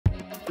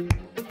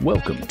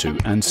Welcome to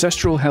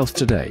Ancestral Health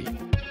Today,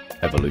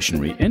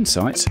 evolutionary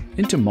insights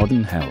into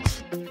modern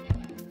health.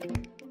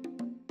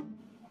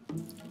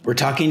 We're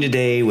talking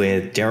today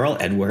with Darryl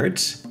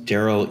Edwards.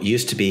 Darryl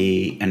used to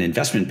be an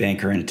investment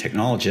banker and a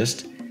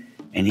technologist,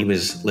 and he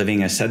was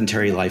living a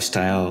sedentary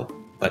lifestyle,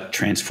 but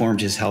transformed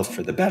his health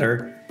for the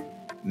better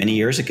many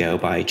years ago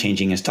by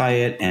changing his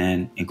diet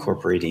and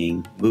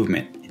incorporating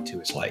movement into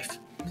his life.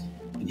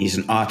 And he's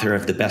an author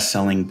of the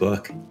best-selling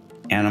book,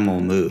 Animal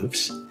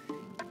Moves.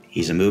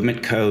 He's a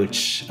movement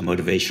coach, a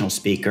motivational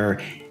speaker,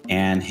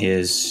 and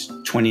his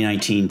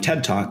 2019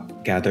 TED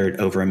Talk gathered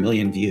over 1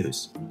 million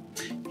views.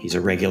 He's a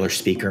regular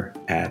speaker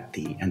at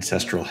the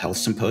Ancestral Health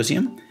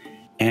Symposium,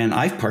 and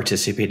I've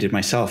participated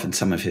myself in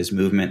some of his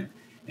movement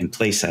and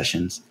play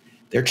sessions.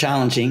 They're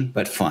challenging,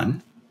 but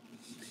fun.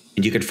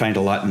 And you can find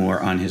a lot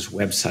more on his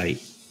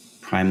website,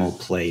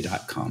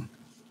 primalplay.com.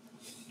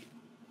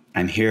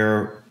 I'm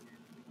here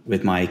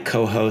with my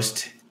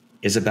co-host,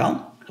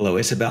 Isabel. Hello,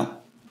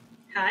 Isabel.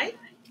 Hi.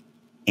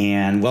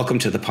 And welcome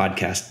to the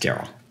podcast,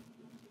 Darryl.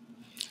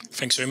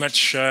 Thanks very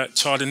much,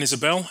 Todd and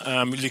Isabel.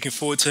 I'm looking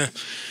forward to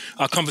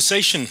our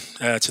conversation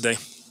today.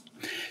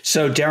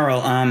 So,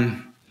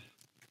 Darryl,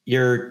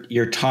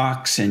 your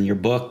talks and your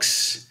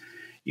books,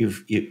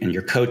 and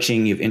your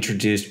coaching, you've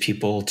introduced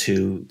people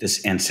to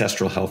this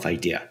ancestral health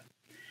idea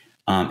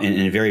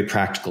in very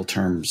practical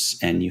terms.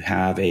 And you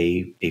have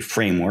a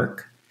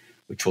framework,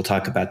 which we'll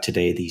talk about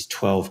today, these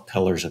 12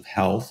 pillars of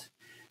health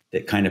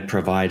that kind of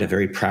provide a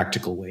very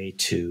practical way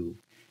to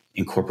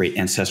incorporate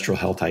ancestral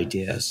health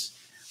ideas.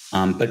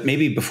 But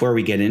maybe before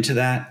we get into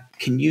that,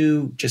 can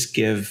you just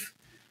give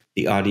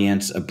the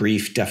audience a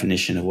brief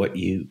definition of what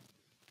you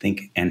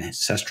think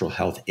ancestral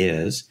health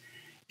is?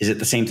 Is it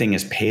the same thing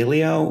as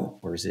paleo,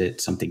 or is it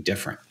something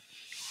different?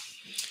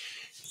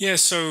 Yeah,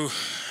 so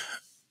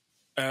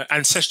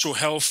ancestral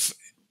health,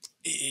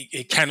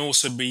 it can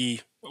also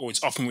be, or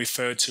it's often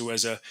referred to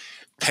as a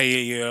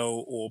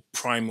paleo or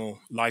primal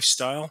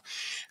lifestyle.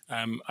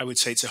 I would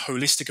say it's a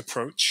holistic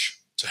approach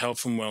to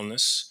health and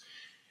wellness.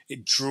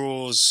 It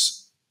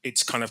draws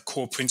its kind of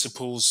core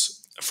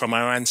principles from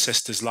our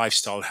ancestors'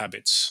 lifestyle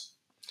habits.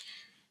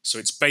 So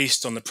it's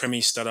based on the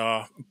premise that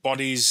our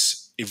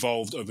bodies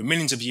evolved over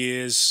millions of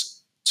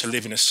years to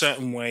live in a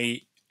certain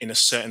way in a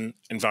certain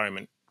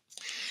environment.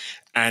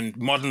 And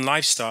modern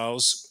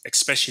lifestyles,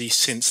 especially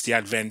since the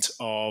advent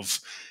of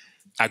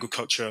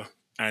agriculture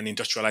and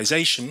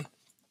industrialization,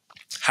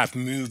 have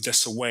moved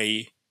us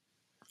away,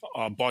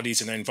 our bodies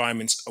and our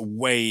environments,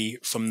 away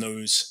from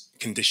those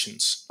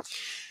conditions.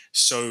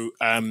 So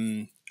a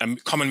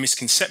common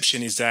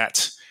misconception is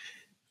that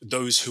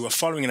those who are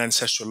following an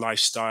ancestral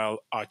lifestyle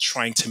are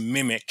trying to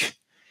mimic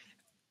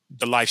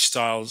the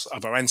lifestyles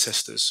of our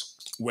ancestors,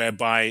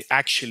 whereby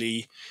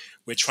actually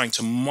we're trying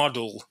to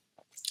model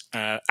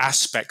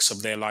aspects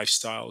of their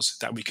lifestyles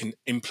that we can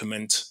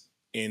implement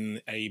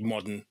in a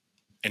modern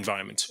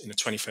environment, in a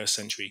 21st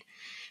century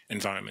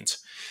environment.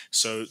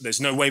 So there's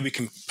no way we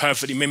can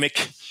perfectly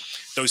mimic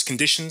those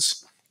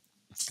conditions,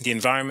 the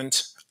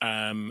environment.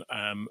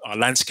 Our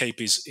landscape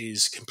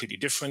is completely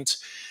different,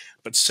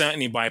 but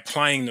certainly by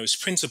applying those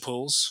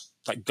principles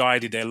that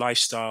guided their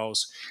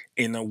lifestyles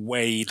in a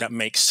way that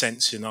makes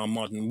sense in our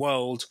modern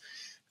world,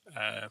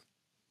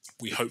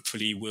 we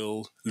hopefully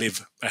will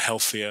live a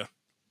healthier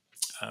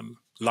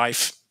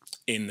life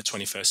in the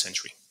 21st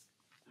century.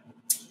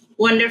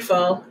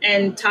 Wonderful.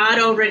 And Todd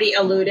already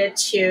alluded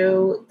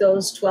to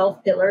those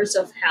 12 pillars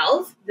of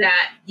health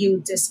that you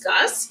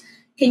discuss.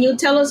 Can you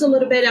tell us a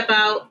little bit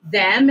about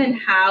them and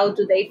how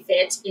do they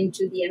fit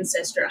into the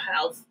ancestral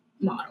health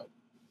model?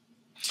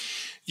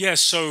 Yeah,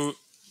 so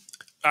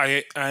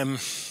I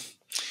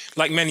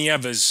like many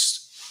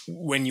others,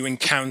 when you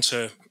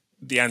encounter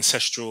the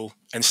ancestral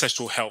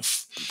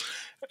health,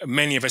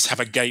 many of us have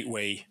a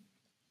gateway.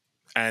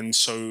 And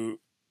so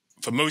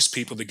for most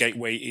people, the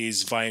gateway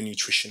is via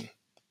nutrition,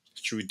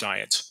 through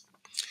diet.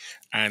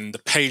 And the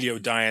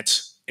paleo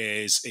diet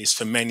is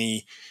for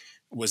many,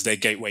 was their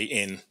gateway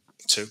in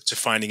to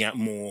finding out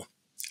more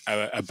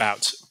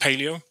about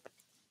paleo,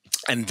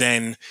 and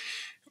then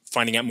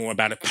finding out more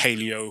about a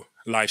paleo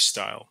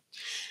lifestyle.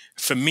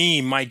 For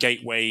me, my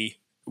gateway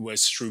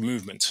was through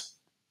movement.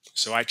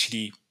 So I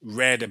actually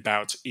read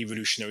about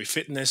evolutionary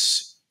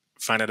fitness,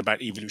 found out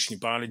about evolutionary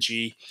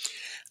biology,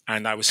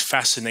 and I was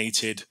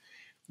fascinated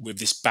with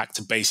this back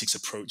to basics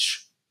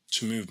approach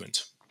to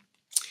movement.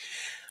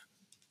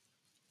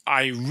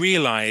 I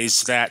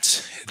realized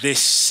that this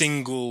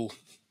single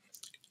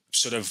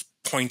sort of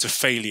point of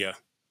failure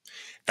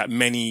that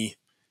many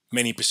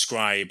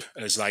prescribe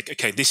as like,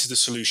 okay, this is the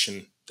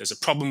solution. There's a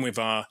problem with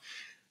our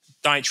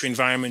dietary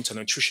environment and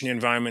nutrition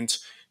environment.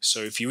 So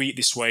if you eat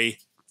this way,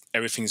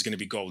 everything's going to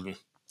be golden.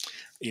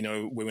 You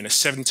know, we're in a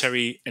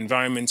sedentary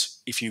environment.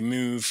 If you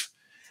move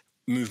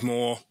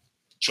more,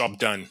 job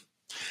done.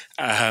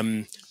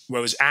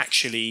 Whereas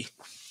actually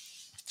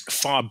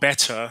far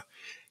better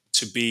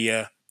to be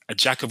a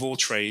jack of all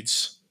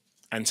trades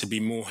and to be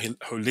more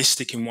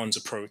holistic in one's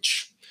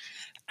approach.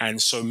 And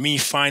so me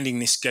finding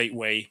this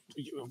gateway,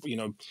 you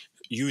know,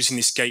 using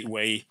this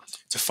gateway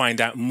to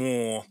find out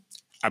more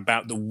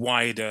about the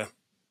wider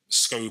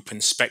scope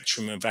and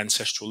spectrum of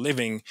ancestral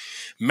living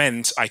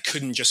meant I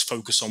couldn't just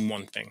focus on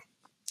one thing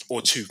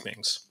or two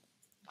things.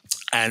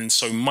 And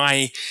so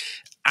my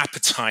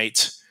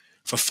appetite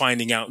for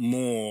finding out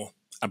more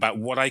about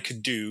what I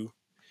could do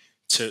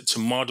to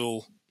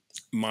model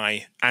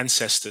my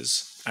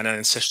ancestors and an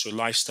ancestral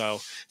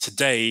lifestyle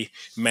today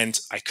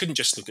meant I couldn't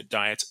just look at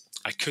diet.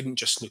 I couldn't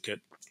just look at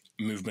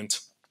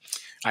movement.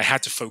 I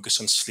had to focus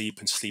on sleep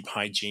and sleep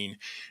hygiene.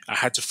 I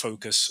had to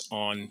focus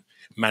on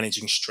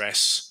managing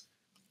stress,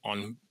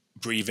 on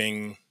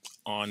breathing,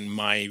 on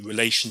my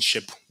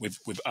relationship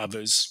with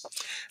others.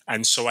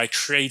 And so I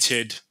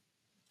created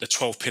the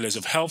 12 Pillars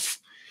of Health,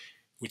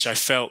 which I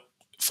felt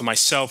for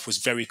myself was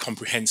very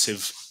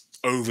comprehensive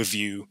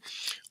overview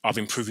of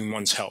improving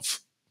one's health,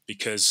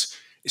 because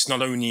it's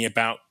not only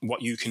about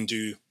what you can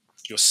do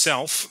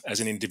yourself as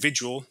an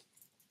individual,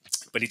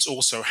 but it's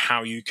also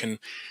how you can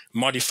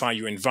modify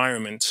your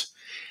environment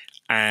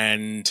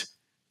and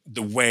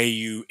the way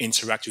you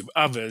interact with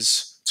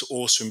others to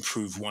also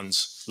improve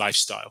one's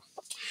lifestyle.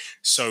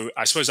 So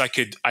I suppose I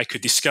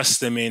could discuss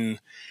them in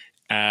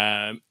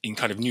kind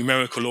of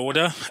numerical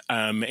order.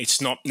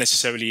 It's not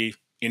necessarily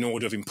in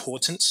order of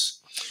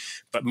importance,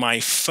 but my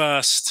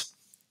first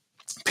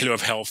pillar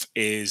of health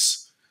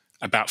is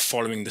about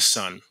following the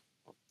sun.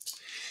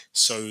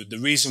 So the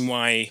reason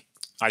why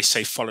I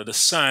say follow the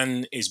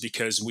sun is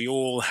because we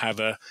all have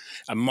a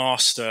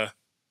master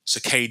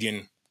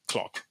circadian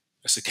clock,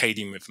 a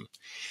circadian rhythm,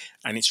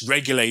 and it's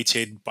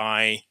regulated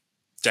by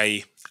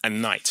day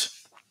and night.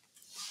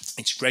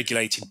 It's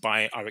regulated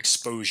by our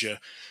exposure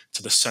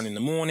to the sun in the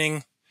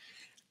morning.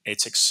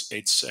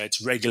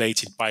 It's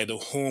regulated by the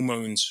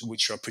hormones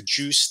which are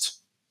produced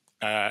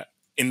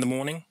in the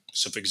morning.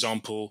 So, for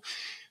example,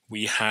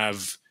 we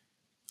have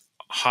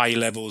high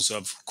levels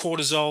of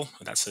cortisol.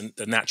 That's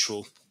the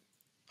natural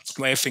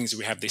way of things.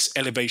 We have this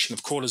elevation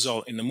of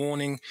cortisol in the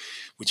morning,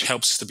 which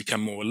helps us to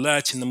become more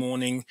alert in the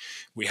morning.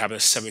 We have a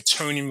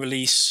serotonin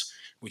release,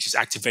 which is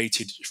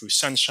activated through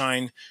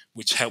sunshine,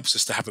 which helps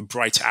us to have a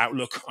brighter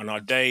outlook on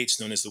our day. It's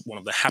known as one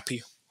of the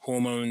happy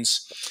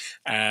hormones.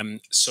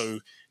 So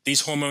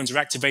these hormones are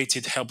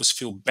activated, help us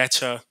feel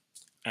better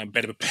and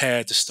better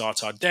prepared to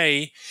start our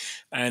day.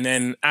 And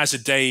then as the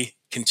day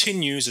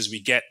continues, as we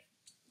get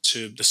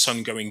to the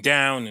sun going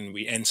down and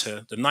we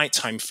enter the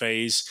nighttime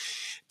phase,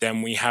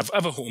 then we have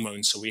other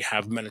hormones. So we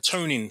have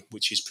melatonin,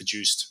 which is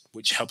produced,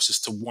 which helps us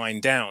to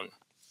wind down.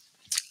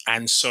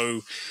 And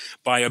so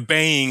by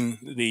obeying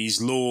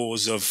these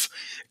laws of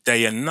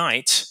day and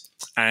night,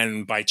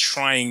 and by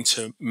trying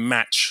to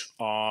match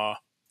our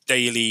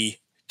daily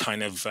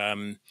kind of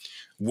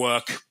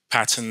work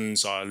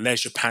patterns, our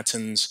leisure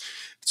patterns,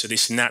 to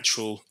this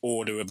natural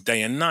order of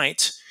day and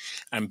night,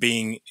 and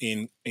being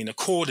in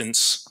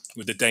accordance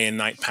with the day and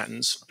night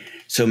patterns.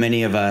 So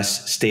many of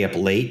us stay up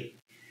late.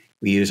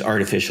 We use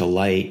artificial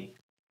light.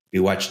 We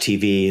watch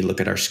TV, look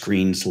at our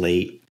screens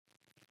late,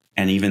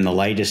 and even the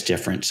light is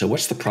different. So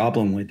what's the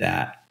problem with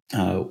that?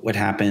 What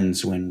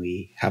happens when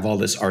we have all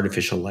this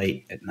artificial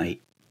light at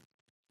night?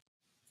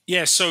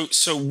 Yeah, so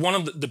one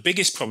of the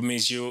biggest problem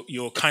is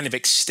you're kind of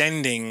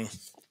extending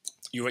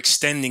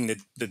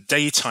the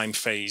daytime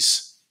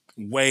phase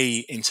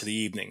way into the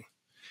evening.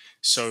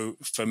 So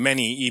for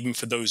many, even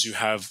for those who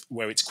have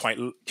where it's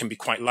can be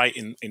quite light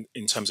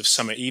in terms of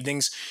summer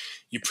evenings,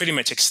 you're pretty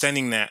much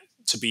extending that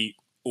to be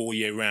all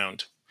year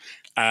round.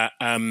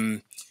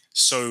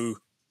 So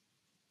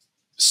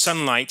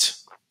sunlight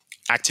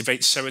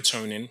activates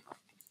serotonin,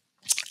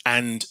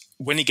 and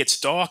when it gets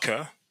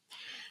darker,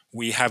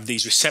 we have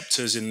these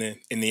receptors in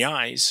the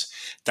eyes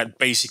that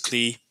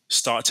basically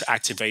start to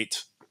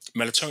activate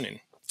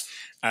melatonin.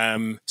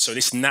 So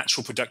this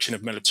natural production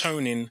of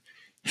melatonin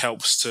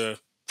helps to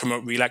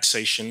promote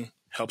relaxation,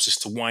 helps us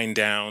to wind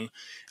down,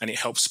 and it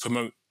helps to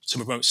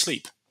promote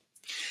sleep.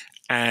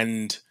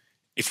 And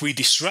if we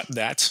disrupt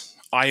that,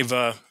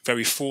 either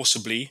very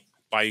forcibly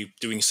by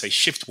doing, say,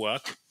 shift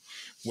work,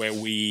 where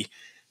we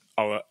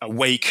are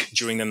awake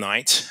during the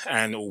night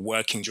or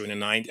working during the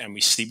night and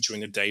we sleep during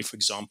the day, for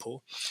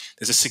example,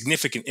 there's a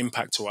significant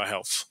impact to our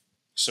health.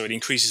 So it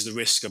increases the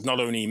risk of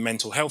not only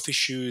mental health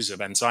issues, of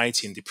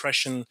anxiety and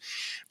depression,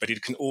 but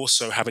it can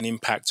also have an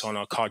impact on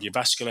our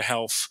cardiovascular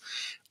health,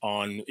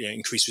 on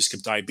increased risk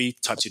of type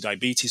 2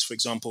 diabetes, for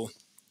example.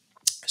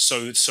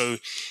 So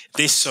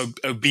this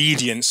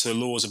obedience to the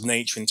laws of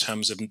nature in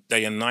terms of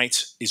day and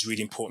night is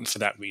really important for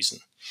that reason.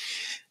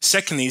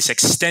 Secondly, this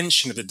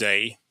extension of the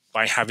day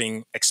by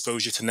having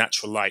exposure to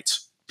natural light,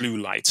 blue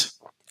light.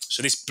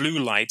 So this blue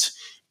light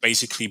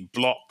basically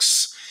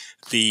blocks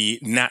the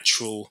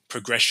natural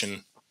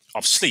progression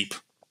of sleep.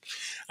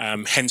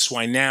 Hence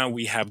why now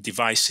we have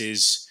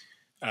devices,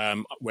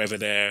 whether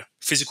they're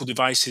physical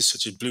devices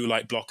such as blue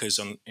light blockers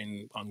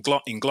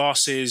in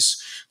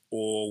glasses,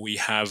 or we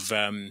have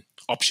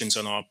options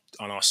on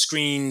our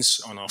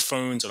screens, on our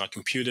phones, on our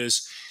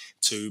computers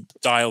to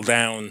dial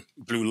down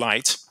blue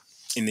light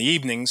in the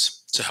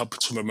evenings to help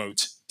to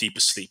promote deeper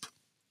sleep.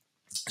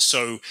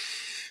 So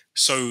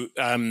So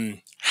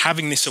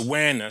having this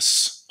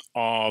awareness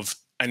of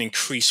an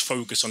increased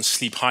focus on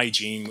sleep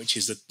hygiene, which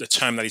is the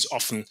term that is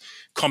often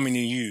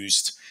commonly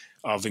used,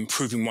 of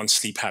improving one's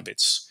sleep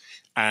habits.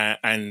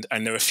 And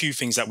there are a few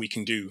things that we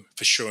can do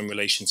for sure in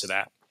relation to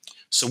that.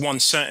 So one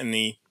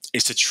certainly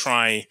is to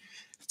try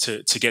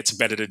to get to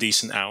bed at a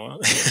decent hour.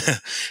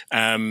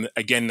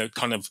 Again,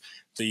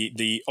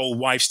 the old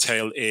wives'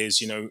 tale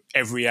is,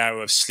 every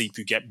hour of sleep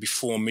you get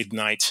before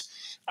midnight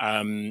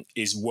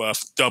is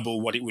worth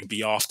double what it would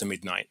be after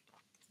midnight.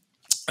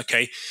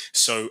 Okay,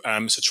 so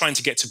trying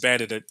to get to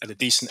bed at a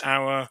decent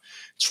hour,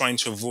 trying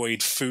to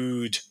avoid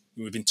food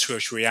within 2 or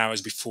 3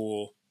 hours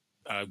before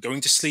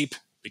going to sleep,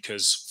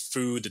 because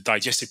food, the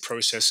digestive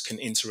process, can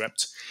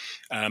interrupt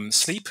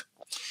sleep.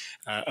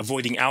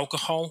 Avoiding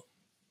alcohol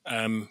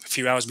a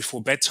few hours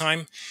before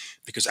bedtime,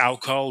 because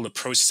alcohol, the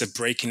process of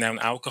breaking down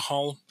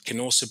alcohol, can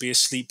also be a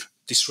sleep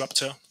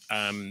disruptor.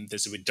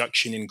 There's a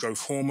reduction in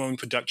growth hormone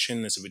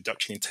production. There's a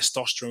reduction in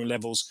testosterone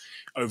levels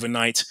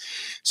overnight.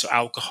 So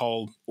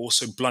alcohol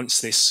also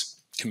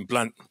can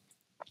blunt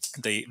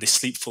the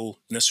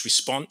sleepfulness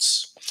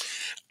response.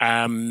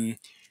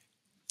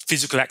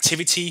 Physical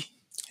activity.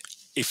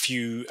 If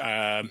you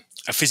are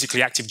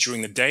physically active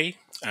during the day,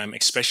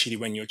 especially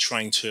when you're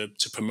trying to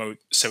promote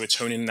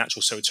serotonin,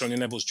 natural serotonin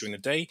levels during the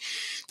day,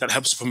 that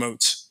helps to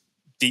promote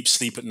deep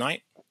sleep at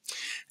night.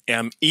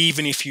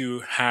 Even if you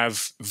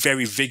have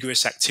very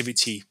vigorous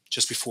activity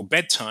just before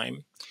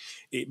bedtime,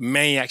 it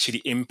may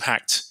actually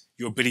impact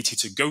your ability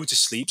to go to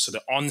sleep, so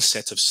the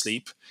onset of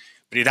sleep,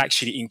 but it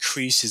actually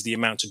increases the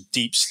amount of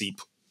deep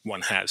sleep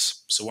one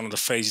has. So one of the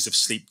phases of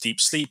sleep,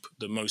 deep sleep,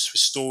 the most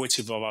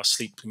restorative of our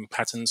sleeping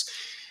patterns,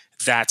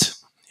 that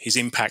is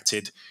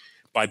impacted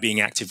by being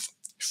active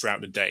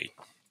throughout the day.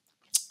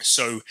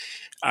 So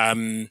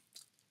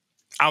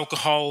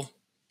alcohol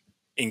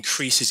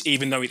increases,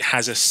 even though it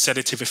has a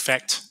sedative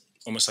effect,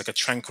 almost like a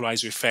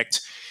tranquilizer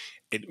effect.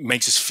 It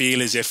makes us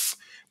feel as if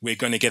we're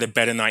going to get a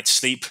better night's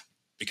sleep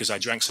because I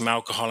drank some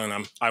alcohol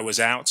and I was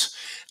out.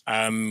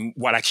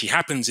 What actually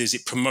happens is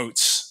it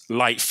promotes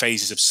light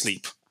phases of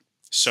sleep.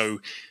 So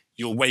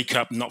you'll wake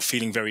up not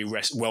feeling very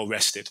well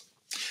rested.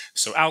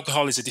 So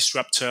alcohol is a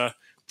disruptor.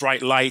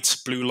 Bright light,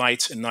 blue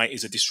light at night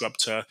is a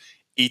disruptor.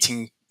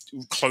 Eating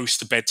close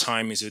to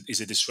bedtime is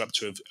a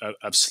disruptor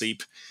of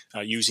sleep.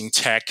 Using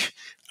tech,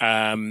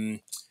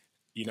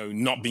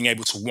 not being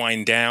able to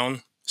wind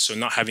down, so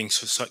not having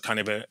kind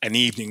of an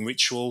evening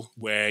ritual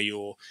where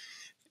you're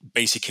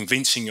basically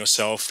convincing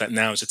yourself that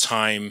now is a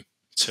time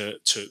to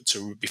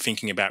be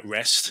thinking about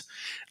rest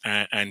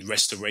and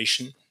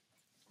restoration.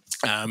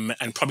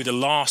 And probably the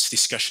last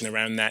discussion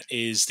around that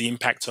is the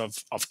impact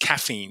of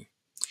caffeine.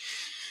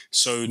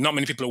 So not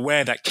many people are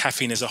aware that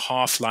caffeine has a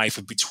half-life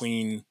of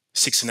between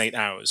 6 and 8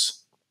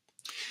 hours.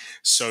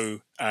 So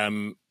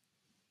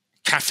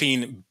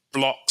caffeine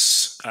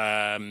blocks,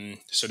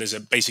 so there's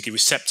basically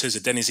receptors,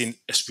 adenosine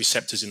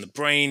receptors in the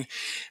brain,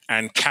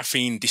 and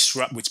caffeine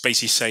disrupt, which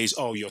basically says,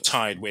 oh, you're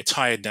tired, we're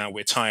tired now,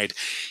 we're tired.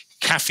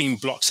 Caffeine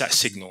blocks that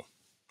signal,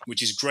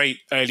 which is great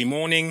early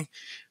morning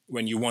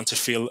when you want to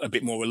feel a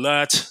bit more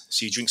alert.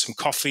 So you drink some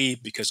coffee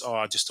because,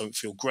 I just don't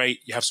feel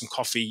great. You have some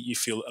coffee, you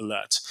feel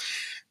alert.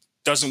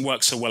 Doesn't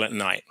work so well at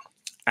night.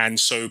 And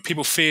so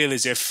people feel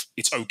as if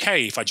it's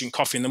okay if I drink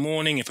coffee in the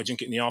morning, if I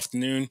drink it in the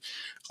afternoon,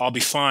 I'll be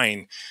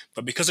fine.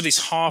 But because of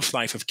this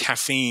half-life of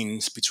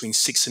caffeines between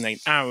 6 and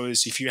 8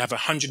 hours, if you have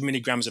 100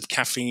 milligrams of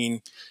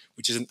caffeine,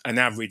 which is an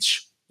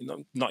average,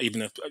 not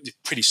even a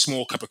pretty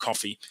small cup of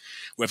coffee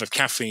worth of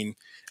caffeine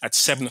at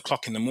 7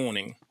 o'clock in the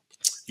morning,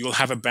 you'll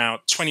have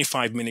about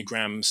 25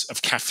 milligrams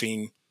of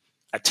caffeine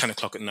at 10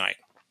 o'clock at night.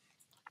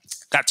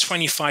 That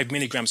 25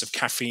 milligrams of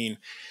caffeine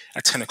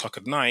at 10 o'clock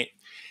at night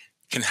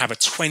can have a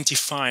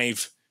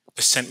 25%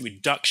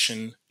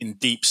 reduction in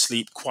deep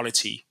sleep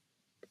quality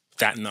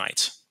that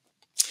night.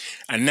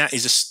 And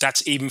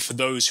that's even for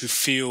those who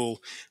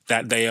feel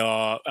that they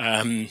are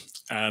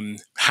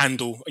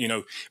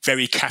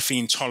very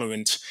caffeine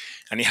tolerant,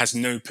 and it has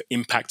no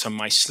impact on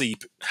my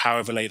sleep,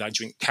 however late I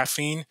drink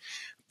caffeine.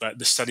 But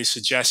the study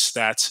suggests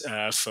that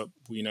for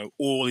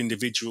all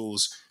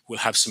individuals will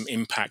have some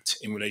impact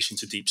in relation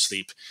to deep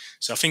sleep.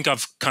 So I think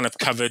I've kind of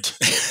covered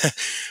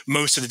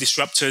most of the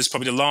disruptors.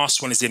 Probably the last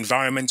one is the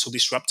environmental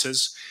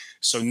disruptors.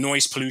 So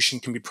noise pollution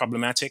can be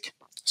problematic.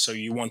 So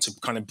you want to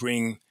kind of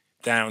bring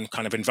down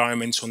kind of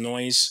environmental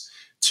noise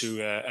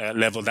to a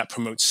level that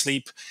promotes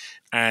sleep.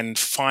 And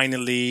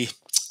finally,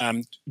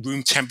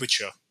 room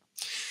temperature.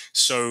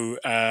 So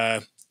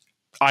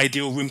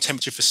ideal room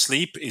temperature for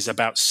sleep is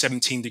about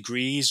 17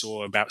 degrees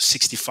or about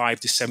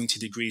 65 to 70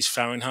 degrees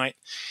Fahrenheit.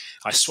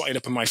 I swatted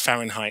up on my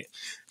Fahrenheit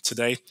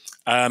today.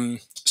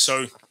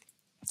 So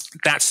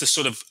that's the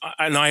sort of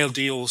an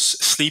ideal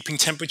sleeping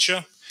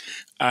temperature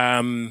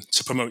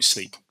to promote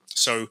sleep.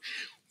 So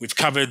we've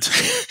covered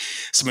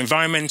some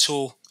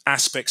environmental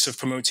aspects of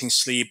promoting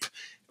sleep.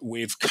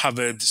 We've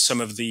covered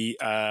some of the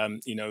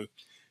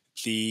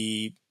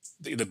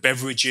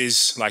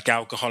beverages like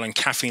alcohol and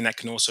caffeine that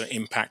can also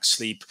impact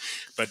sleep,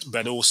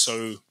 but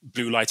also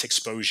blue light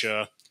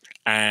exposure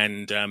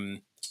and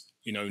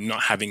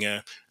not having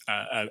an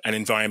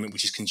environment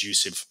which is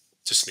conducive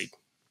to sleep.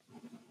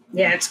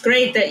 Yeah, it's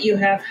great that you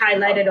have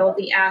highlighted all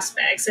the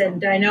aspects.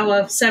 And I know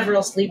of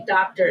several sleep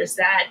doctors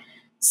that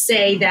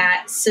say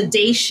that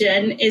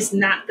sedation is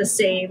not the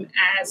same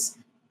as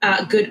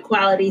good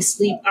quality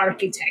sleep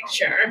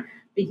architecture,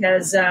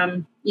 because,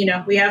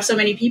 we have so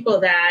many people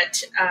that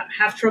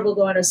have trouble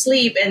going to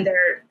sleep, and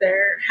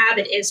their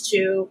habit is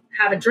to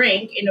have a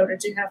drink in order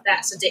to have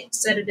that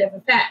sedative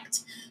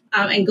effect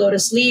and go to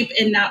sleep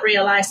and not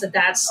realize that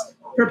that's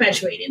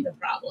perpetuating the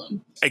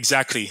problem.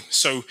 Exactly.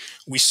 So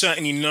we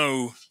certainly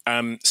know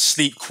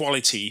sleep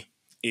quality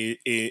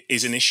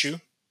is an issue.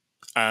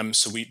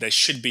 So there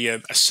should be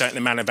a certain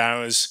amount of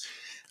hours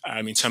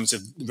in terms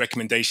of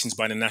recommendations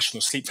by the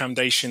National Sleep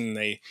Foundation.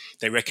 They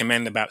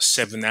recommend about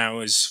 7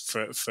 hours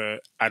for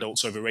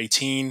adults over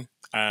 18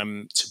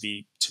 to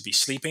be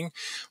sleeping.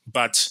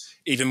 But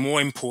even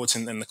more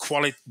important than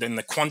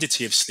the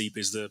quantity of sleep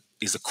is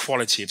the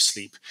quality of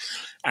sleep,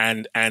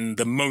 and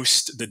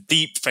the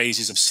deep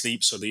phases of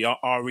sleep. So the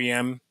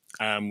REM,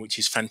 which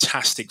is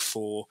fantastic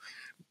for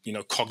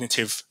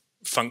cognitive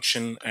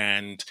function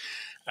and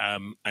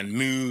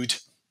mood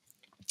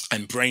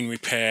and brain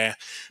repair,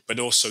 but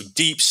also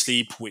deep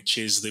sleep, which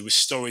is the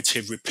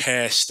restorative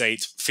repair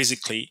state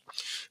physically.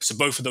 So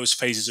both of those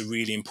phases are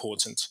really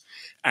important,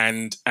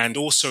 and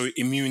also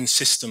immune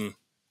system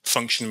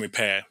function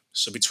repair.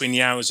 So between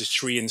the hours of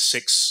 3 and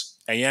 6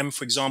 a.m.,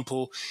 for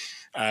example,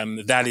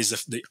 that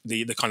is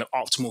the kind of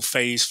optimal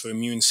phase for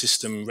immune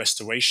system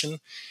restoration.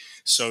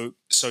 So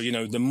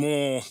the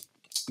more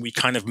we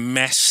kind of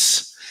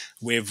mess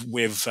with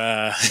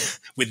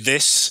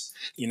this,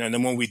 the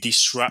more we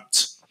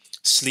disrupt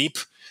sleep,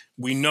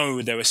 we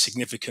know there are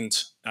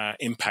significant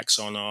impacts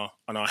on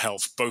our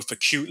health, both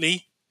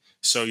acutely.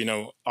 So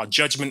our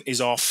judgment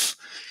is off.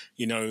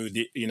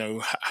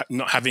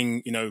 Not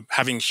having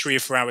having 3 or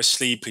 4 hours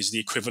sleep is the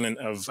equivalent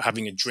of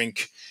having a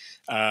drink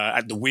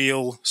at the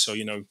wheel. So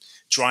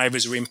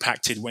drivers are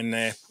impacted when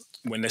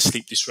they're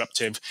sleep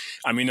disruptive,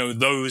 and we know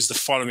those the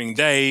following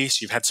day.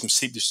 So you've had some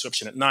sleep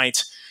disruption at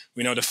night.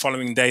 We know the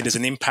following day there's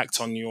an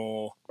impact on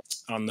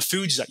the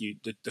foods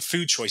the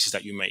food choices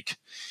that you make.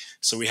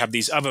 So we have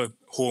these other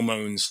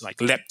hormones like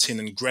leptin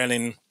and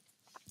ghrelin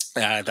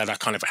that are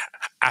kind of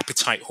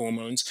appetite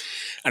hormones,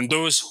 and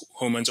those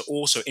hormones are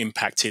also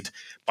impacted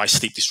by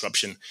sleep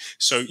disruption.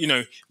 So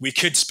we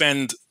could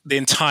spend the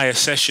entire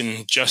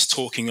session just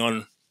talking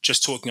on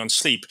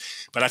sleep,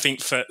 but I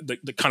think for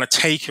the kind of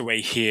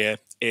takeaway here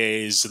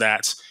is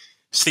that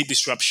sleep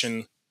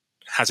disruption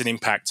has an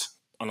impact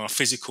on our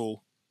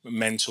physical,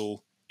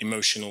 mental,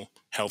 emotional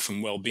health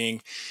and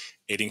well-being.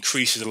 It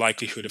increases the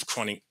likelihood of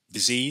chronic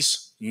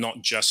disease,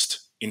 not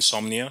just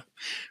insomnia,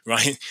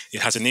 right?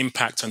 It has an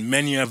impact on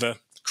many other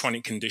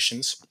chronic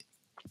conditions.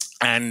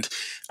 And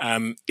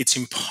it's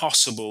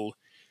impossible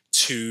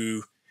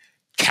to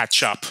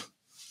catch up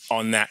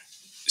on that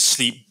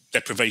sleep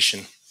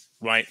deprivation,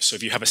 right? So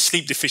if you have a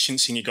sleep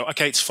deficiency and you go,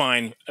 okay, it's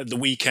fine, at the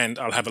weekend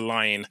I'll have a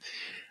lie-in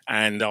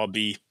and I'll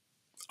be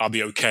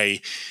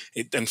okay.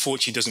 It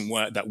unfortunately doesn't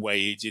work that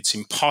way. It's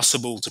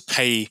impossible to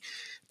pay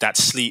that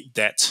sleep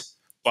debt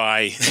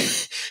by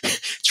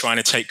trying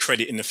to take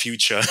credit in the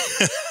future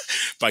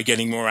by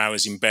getting more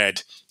hours in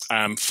bed.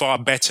 Far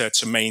better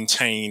to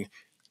maintain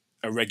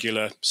a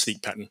regular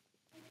sleep pattern.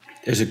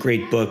 There's a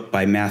great book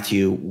by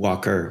Matthew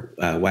Walker,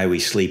 Why We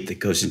Sleep, that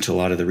goes into a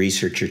lot of the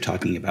research you're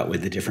talking about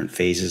with the different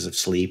phases of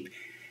sleep.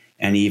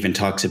 And he even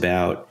talks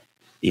about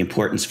the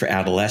importance for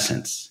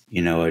adolescents,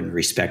 and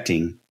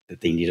respecting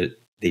that they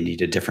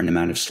need a different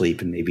amount of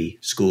sleep, and maybe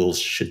schools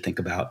should think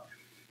about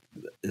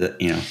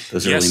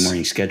those early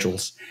morning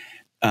schedules.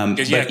 But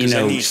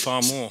they need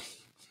far more.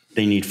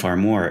 They need far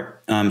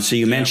more. So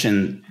you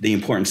mentioned the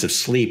importance of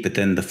sleep, but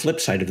then the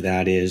flip side of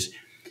that is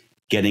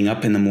getting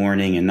up in the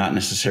morning and not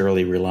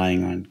necessarily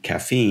relying on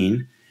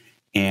caffeine.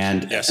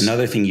 And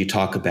another thing you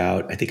talk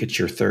about, I think it's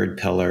your third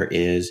pillar,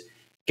 is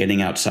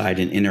getting outside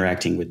and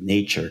interacting with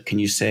nature. Can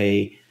you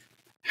say,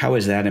 how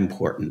is that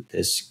important,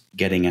 this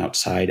getting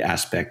outside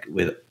aspect,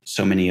 with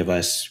so many of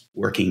us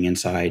working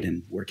inside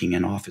and working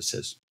in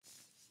offices?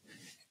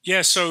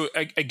 Yeah, so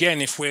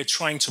again, if we're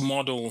trying to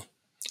model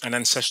an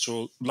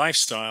ancestral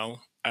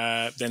lifestyle,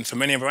 then for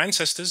many of our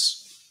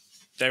ancestors,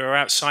 they were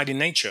outside in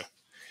nature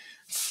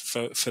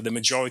for the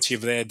majority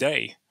of their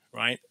day,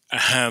 right?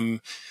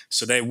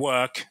 So their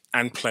work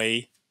and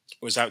play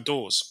was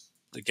outdoors.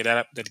 They'd get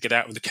out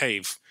of the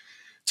cave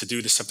to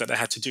do the stuff that they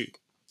had to do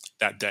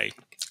that day.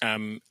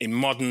 In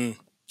modern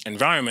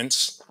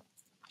environments,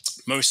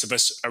 most of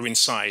us are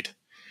inside.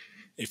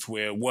 If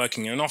we're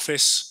working in an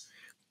office,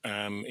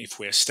 if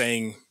we're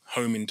staying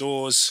home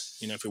indoors,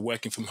 if we're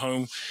working from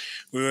home,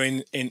 we're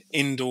in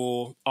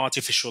indoor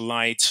artificial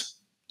light,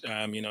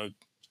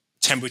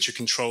 temperature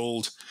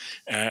controlled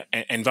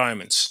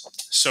environments.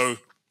 So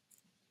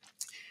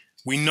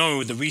we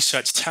know the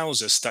research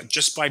tells us that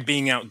just by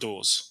being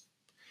outdoors,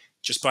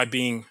 just by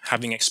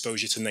having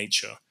exposure to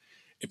nature,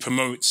 it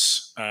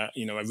promotes a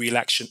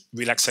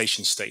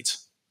relaxation state.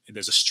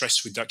 There's a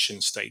stress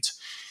reduction state.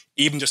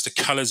 Even just the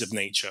colors of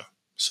nature.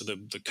 so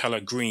the color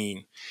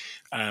green,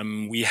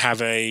 we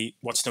have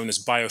what's known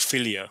as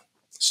biophilia.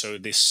 So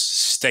this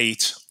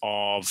state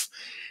of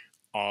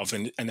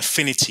an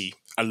affinity,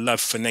 a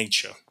love for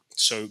nature.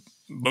 So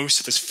most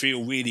of us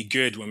feel really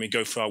good when we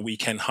go for our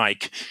weekend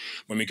hike,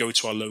 when we go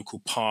to our local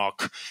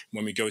park,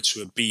 when we go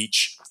to a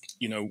beach.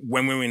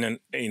 When we're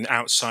in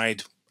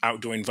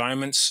outdoor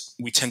environments,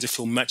 we tend to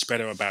feel much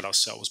better about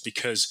ourselves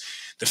because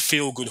the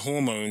feel-good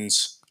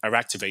hormones are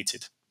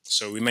activated.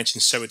 So we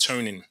mentioned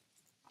serotonin.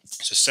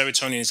 So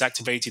serotonin is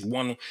activated.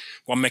 One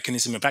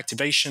mechanism of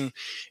activation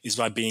is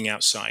by being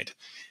outside.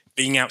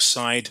 Being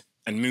outside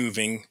and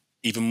moving,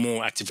 even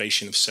more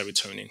activation of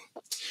serotonin.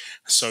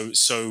 So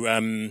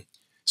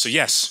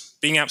yes,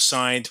 being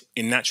outside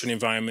in natural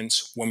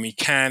environments when we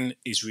can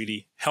is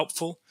really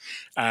helpful.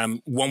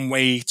 One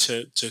way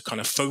to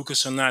kind of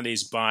focus on that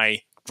is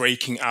by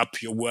breaking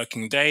up your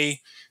working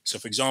day. So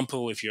for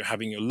example, if you're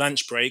having your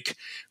lunch break,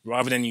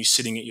 rather than you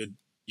sitting at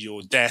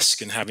your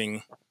desk and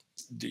having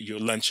your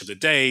lunch of the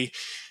day,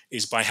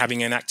 is by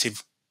having an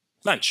active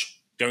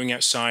lunch, going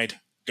outside,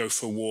 go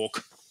for a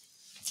walk.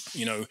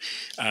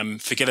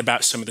 Forget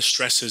about some of the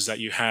stresses that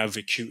you have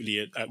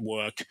acutely at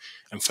work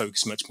and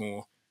focus much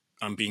more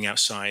on being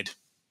outside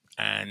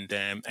and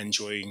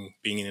enjoying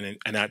being in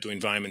an outdoor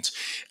environment.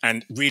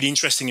 And really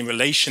interesting in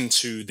relation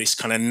to this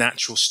kind of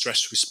natural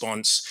stress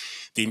response,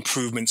 the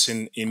improvements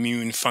in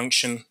immune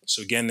function.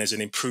 So again, there's an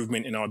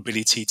improvement in our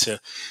ability to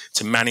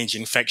manage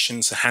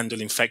infections, to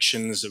handle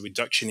infections, a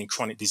reduction in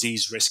chronic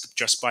disease risk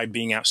just by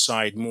being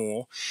outside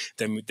more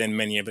than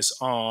many of us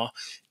are.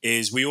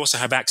 Is we also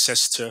have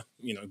access to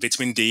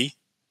vitamin D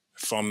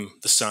from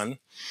the sun,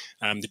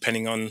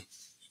 depending on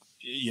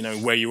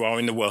where you are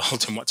in the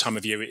world and what time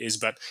of year it is.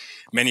 But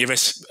many of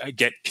us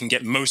can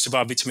get most of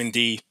our vitamin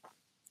D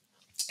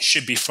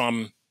should be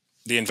from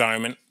the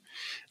environment,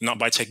 not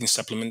by taking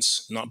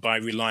supplements, not by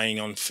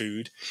relying on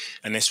food,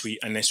 unless we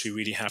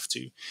really have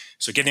to.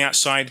 So getting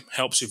outside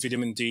helps with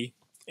vitamin D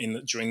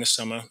during the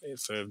summer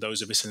for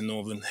those of us in the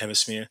northern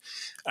hemisphere.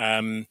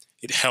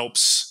 It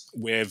helps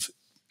with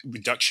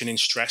reduction in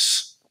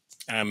stress,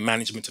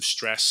 management of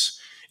stress.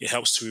 It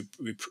helps to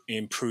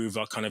improve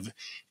our kind of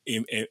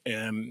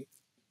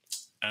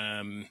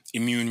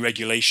immune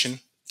regulation.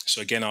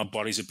 So again, our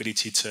body's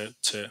ability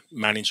to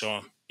manage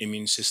our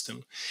immune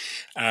system.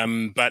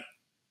 But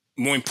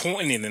more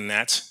importantly than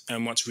that,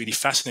 and what's really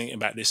fascinating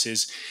about this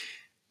is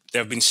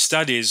there have been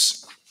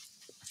studies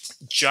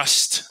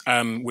just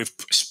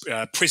with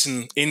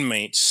prison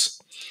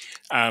inmates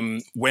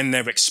when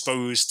they're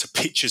exposed to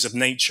pictures of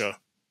nature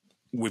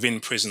within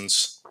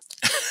prisons.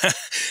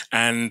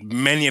 And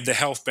many of the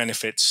health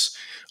benefits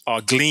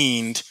are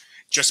gleaned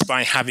just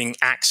by having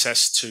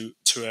access to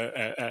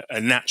a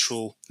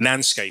natural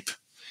landscape.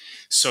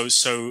 So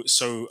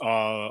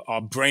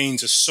our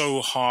brains are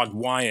so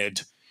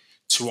hardwired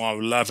to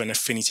our love and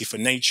affinity for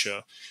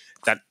nature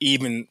that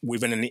even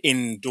within an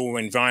indoor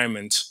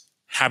environment,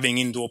 having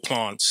indoor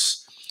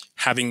plants,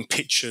 having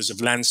pictures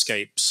of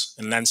landscapes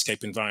and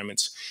landscape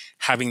environments,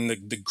 having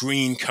the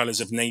green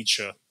colors of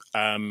nature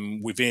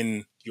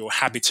within your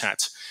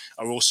habitat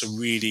are also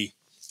really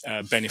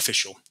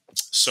beneficial.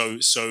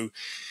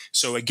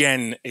 So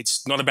again,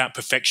 it's not about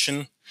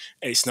perfection.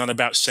 It's not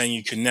about saying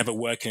you can never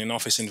work in an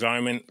office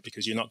environment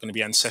because you're not going to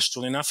be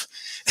ancestral enough.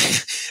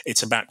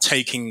 It's about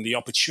taking the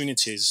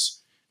opportunities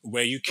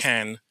where you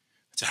can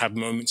to have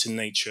moments in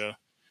nature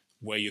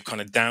where you're kind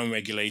of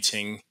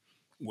down-regulating,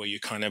 where you're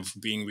kind of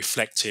being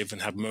reflective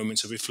and have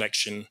moments of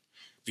reflection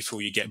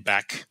before you get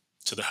back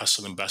to the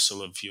hustle and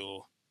bustle of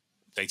your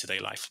day-to-day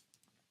life.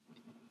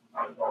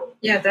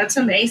 Yeah, that's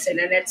amazing.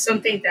 And it's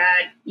something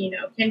that,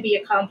 can be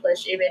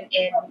accomplished even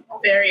in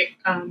very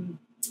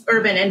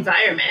urban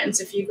environments.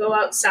 If you go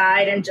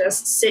outside and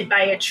just sit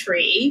by a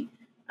tree,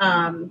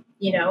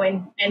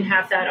 and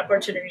have that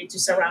opportunity to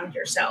surround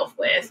yourself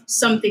with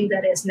something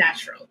that is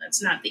natural,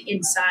 that's not the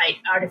inside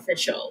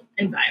artificial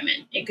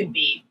environment, it could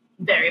be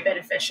very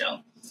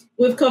beneficial.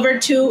 We've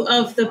covered 2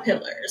 of the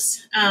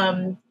pillars.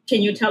 Can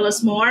you tell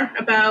us more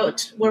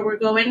about where we're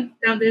going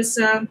down this,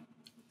 the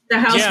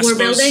house we're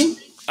building?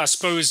 I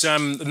suppose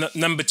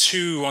number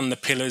 2 on the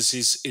pillars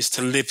is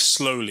to live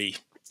slowly.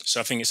 So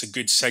I think it's a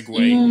good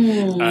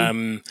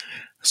segue.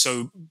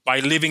 So by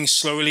living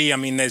slowly, I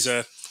mean there's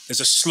a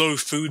slow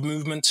food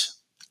movement,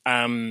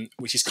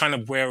 which is kind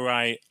of where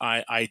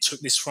I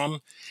took this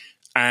from,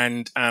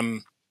 and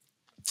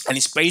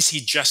it's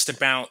basically just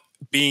about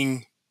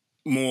being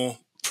more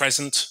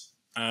present.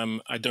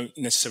 I don't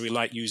necessarily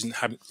like using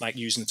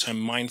the term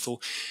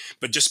mindful,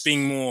 but just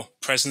being more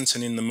present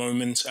and in the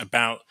moment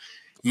about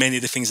many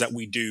of the things that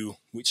we do,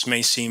 which may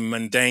seem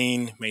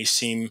mundane, may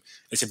seem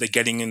as if they're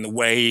getting in the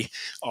way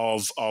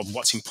of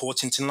what's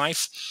important in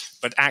life,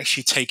 but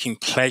actually taking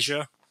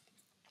pleasure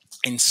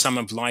in some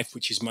of life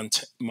which is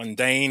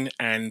mundane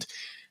and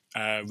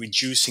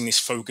reducing this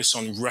focus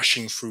on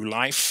rushing through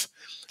life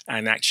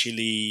and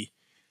actually,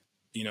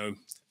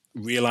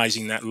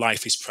 realizing that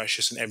life is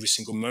precious and every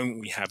single moment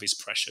we have is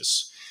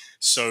precious.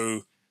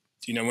 So,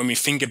 when we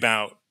think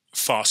about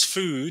fast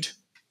food,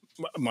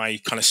 my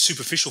kind of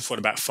superficial thought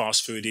about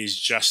fast food is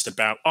just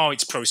about, oh,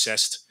 it's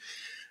processed,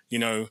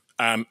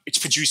 it's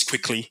produced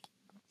quickly.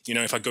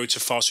 If I go to a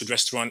fast food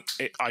restaurant,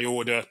 I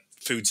order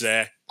foods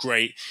there,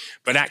 great.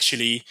 But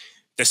actually,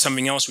 there's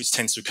something else which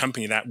tends to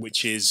accompany that,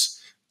 which is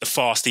the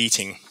fast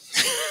eating,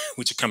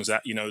 which comes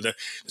at, the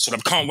sort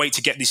of, can't wait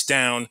to get this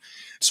down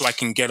so I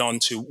can get on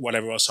to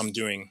whatever else I'm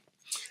doing.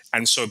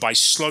 And so by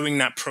slowing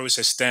that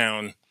process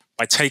down,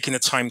 by taking the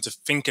time to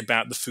think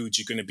about the foods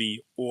you're going to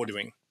be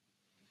ordering,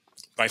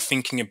 by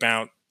thinking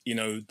about,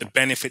 the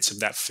benefits of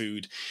that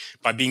food,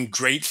 by being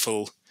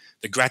grateful,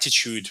 the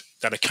gratitude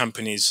that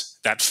accompanies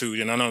that food.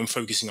 And I know I'm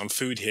focusing on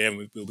food here,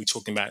 and we'll be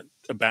talking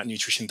about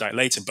nutrition diet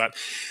later, but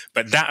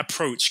that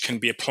approach can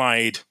be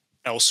applied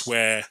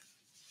elsewhere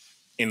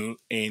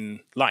in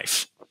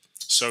life.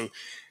 So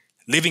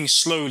living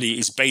slowly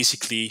is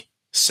basically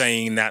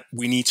saying that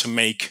we need to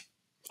make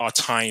our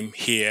time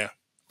here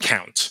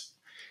count.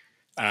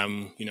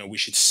 We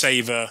should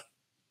savor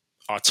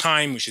our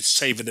time. We should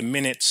savor the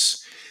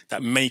minutes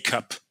that make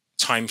up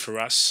time for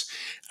us.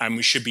 And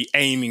we should be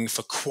aiming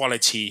for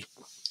quality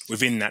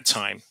within that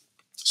time.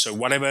 So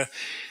whatever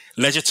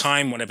leisure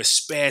time, whatever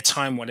spare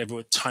time,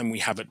 whatever time we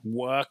have at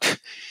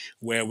work,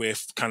 where we're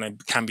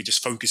can be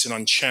just focusing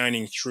on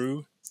churning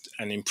through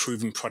and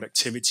improving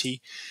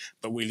productivity,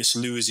 but we just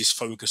lose this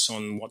focus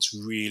on what's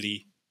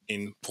really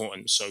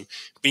important. So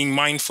being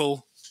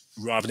mindful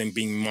rather than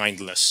being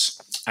mindless.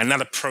 And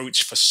that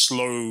approach for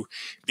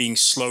being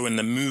slow and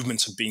the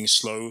movement of being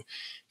slow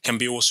can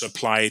be also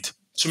applied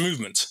to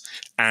movement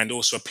and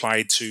also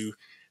applied to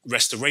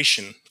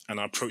restoration and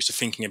our approach to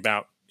thinking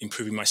about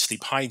improving my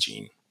sleep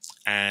hygiene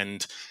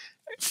and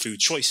food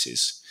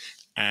choices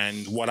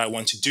and what I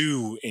want to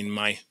do in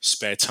my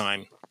spare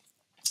time.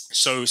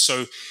 So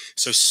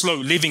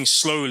living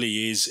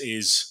slowly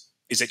is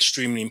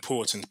extremely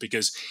important,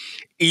 because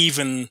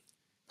even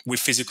with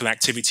physical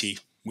activity,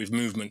 with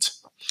movement,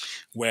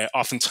 where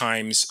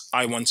oftentimes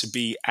I want to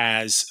be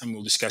and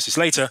we'll discuss this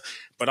later,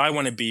 but I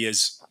want to be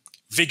as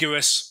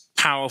vigorous,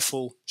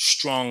 powerful,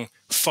 strong,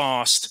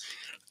 fast.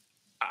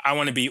 I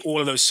want to be all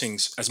of those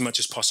things as much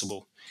as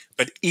possible.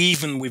 But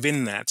even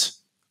within that,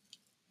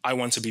 I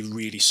want to be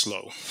really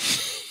slow.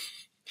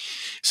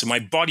 So my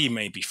body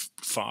may be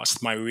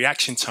fast, my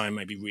reaction time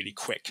may be really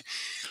quick,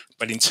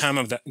 but in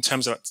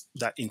terms of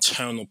that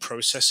internal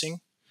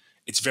processing,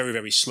 it's very,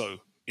 very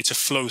slow. It's a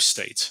flow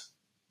state.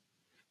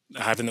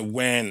 I have an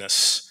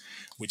awareness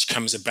which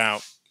comes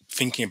about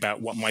thinking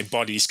about what my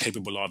body is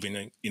capable of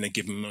in a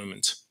given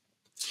moment.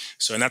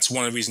 So, and that's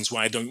one of the reasons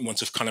why I don't want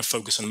to kind of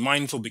focus on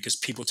mindful, because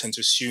people tend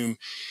to assume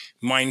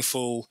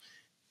mindful,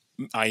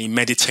 i.e.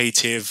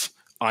 meditative,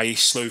 i.e.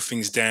 slow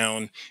things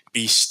down,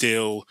 be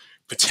still,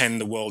 pretend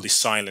the world is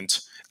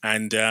silent.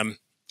 And of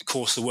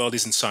course, the world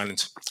isn't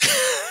silent.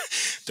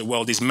 The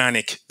world is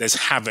manic. There's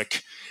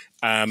havoc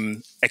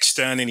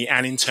externally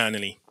and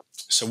internally.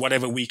 So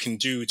whatever we can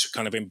do to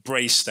kind of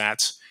embrace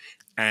that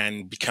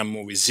and become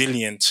more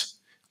resilient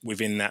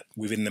within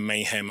the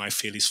mayhem, I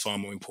feel is far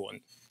more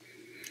important.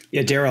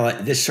 Yeah,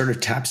 Darryl, this sort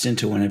of taps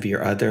into one of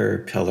your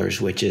other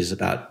pillars, which is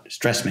about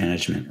stress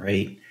management,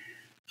 right?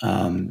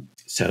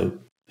 So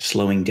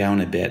slowing down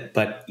a bit,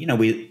 but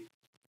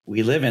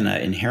we live in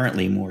an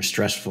inherently more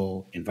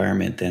stressful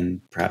environment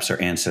than perhaps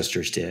our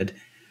ancestors did.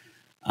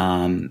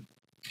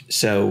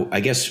 So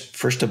I guess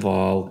first of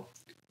all,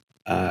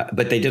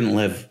 but they didn't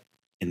live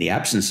in the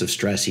absence of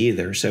stress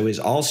either. So is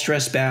all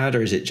stress bad,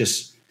 or is it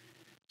just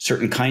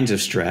certain kinds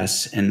of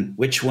stress? And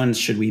which ones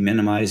should we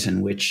minimize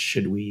and which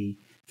should we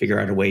figure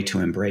out a way to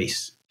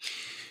embrace?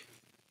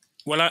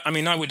 Well,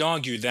 I would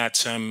argue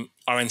that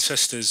our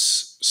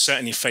ancestors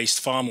certainly faced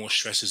far more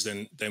stresses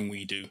than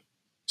we do.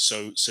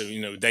 So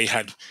they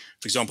had,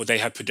 for example,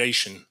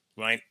 predation,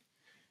 right?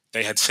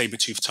 They had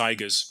saber-toothed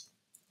tigers.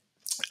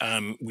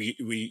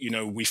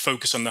 We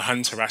focus on the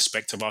hunter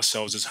aspect of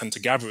ourselves as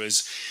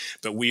hunter-gatherers,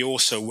 but we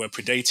also were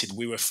predated.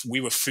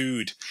 We were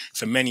food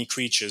for many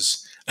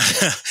creatures.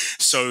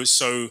 So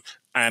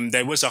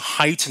there was a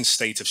heightened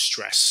state of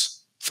stress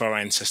for our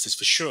ancestors,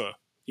 for sure.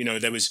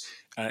 There was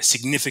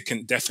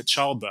significant death at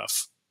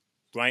childbirth,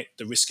 right?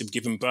 The risk of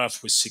giving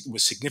birth was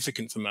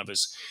significant for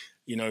mothers.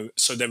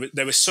 So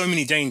there were so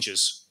many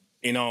dangers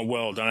in our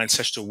world, our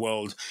ancestral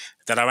world,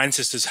 that our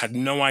ancestors had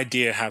no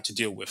idea how to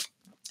deal with,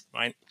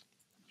 right?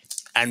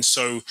 And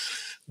so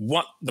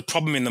what the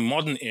problem in the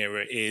modern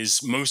era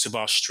is, most of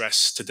our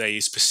stress today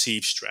is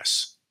perceived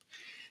stress.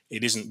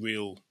 It isn't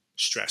real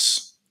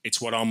stress. It's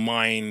what our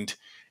mind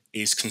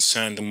is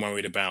concerned and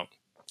worried about.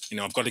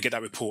 I've got to get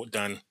that report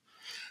done.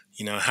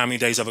 How many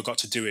days have I got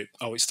to do it?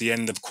 Oh, it's the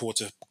end of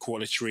quarter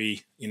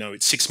 3.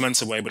 It's 6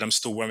 months away, but I'm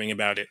still worrying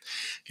about it.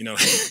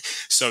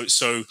 So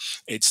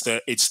it's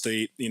the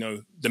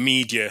the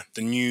media,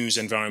 the news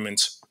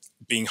environment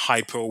being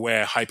hyper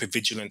aware, hyper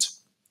vigilant.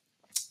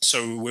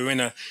 So we're in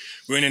an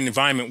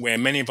environment where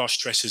many of our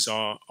stresses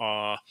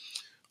are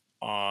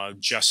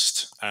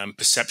just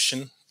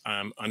perception,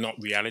 are not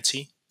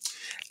reality.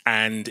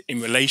 And in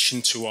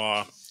relation to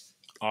our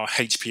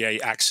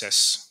HPA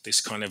axis, this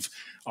kind of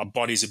our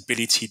body's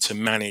ability to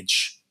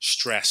manage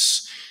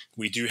stress,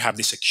 we do have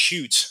this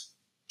acute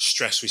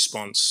stress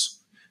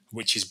response,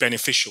 which is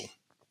beneficial,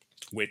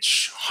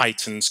 which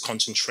heightens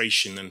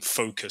concentration and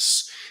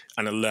focus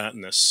and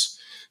alertness.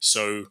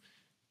 So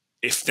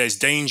if there's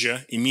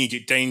danger,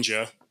 immediate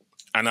danger,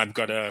 and I've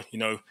got to,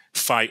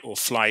 fight or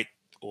flight,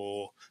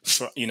 or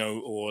fawn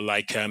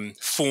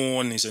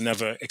is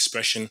another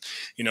expression.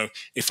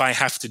 If I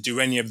have to do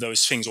any of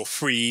those things, or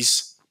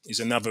freeze is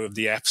another of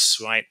the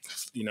F's, right?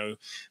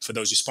 For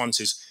those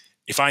responses.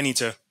 If I need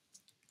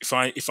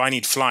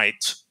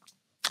flight,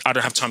 I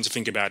don't have time to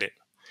think about it.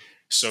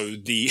 So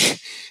the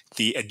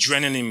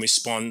adrenaline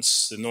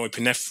response, the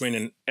norepinephrine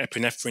and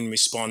epinephrine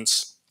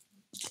response,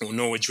 or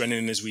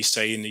noradrenaline, as we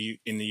say in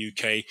the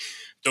UK,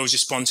 those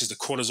responses, the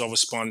cortisol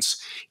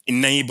response,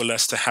 enable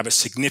us to have a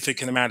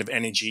significant amount of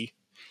energy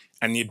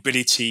and the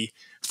ability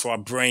for our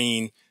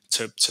brain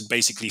to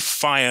basically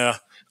fire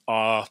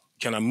our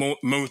kind of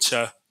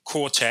motor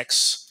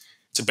cortex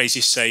to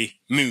basically say,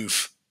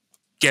 move,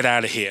 get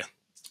out of here,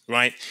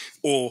 right?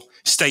 Or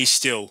stay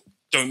still,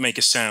 don't make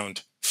a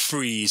sound,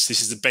 freeze,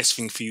 this is the best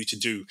thing for you to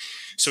do.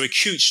 So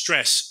acute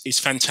stress is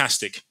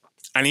fantastic.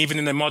 And even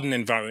in the modern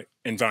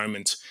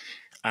environment,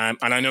 and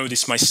I know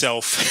this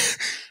myself,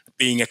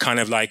 being a kind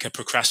of like a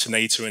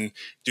procrastinator and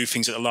do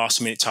things at the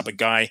last minute type of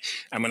guy.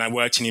 And when I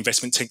worked in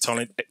investment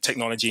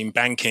technology and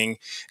banking,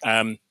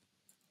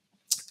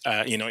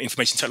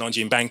 information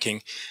technology and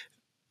banking,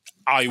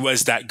 I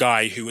was that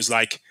guy who was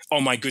like,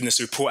 oh my goodness,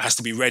 the report has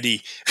to be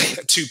ready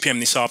at 2 p.m.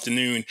 this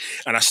afternoon.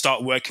 And I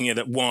start working it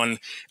at 1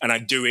 and I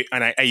do it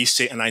and I ace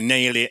it and I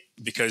nail it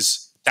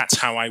because that's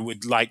how I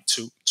would like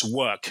to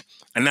work.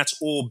 And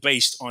that's all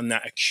based on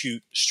that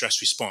acute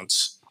stress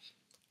response.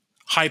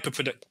 Hyper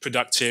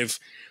productive,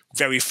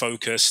 very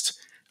focused.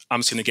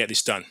 I'm just going to get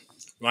this done,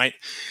 right?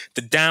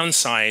 The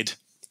downside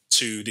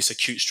to this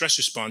acute stress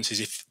response is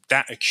if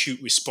that acute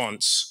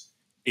response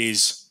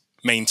is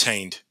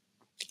maintained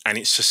and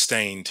it's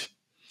sustained.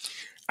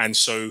 And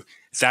so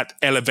that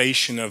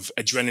elevation of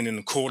adrenaline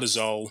and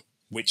cortisol,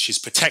 which is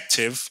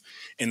protective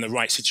in the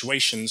right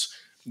situations,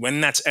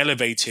 when that's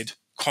elevated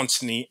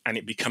constantly and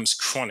it becomes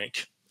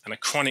chronic and a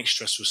chronic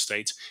stressful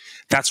state,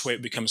 that's where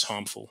it becomes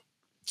harmful.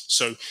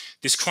 So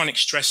this chronic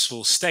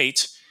stressful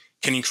state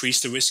can increase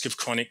the risk of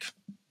chronic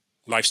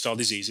lifestyle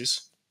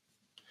diseases,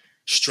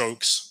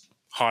 strokes,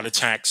 heart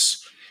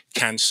attacks,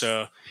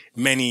 cancer.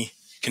 Many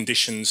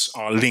conditions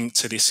are linked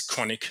to this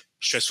chronic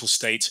stressful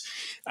state.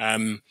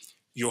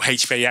 Your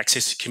HPA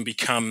axis can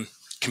become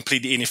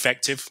completely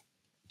ineffective.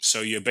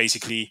 So you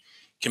basically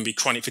can be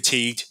chronic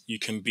fatigued. You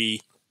can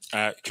be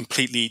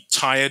completely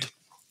tired,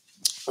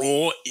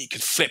 or it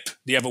could flip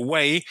the other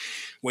way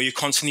where you're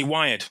constantly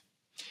wired,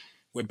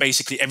 where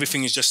basically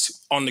everything is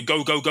just on the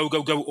go, go, go,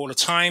 go, go all the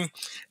time.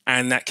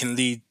 And that can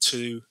lead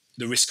to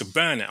the risk of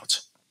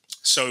burnout.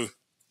 So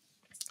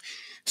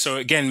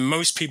again,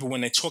 most people,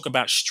 when they talk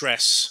about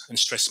stress and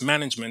stress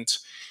management,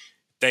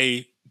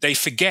 they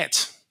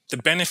forget the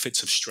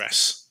benefits of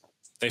stress.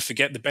 They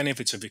forget the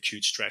benefits of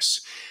acute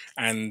stress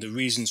and the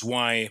reasons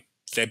why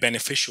they're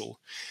beneficial.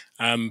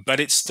 But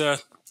it's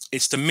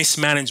the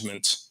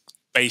mismanagement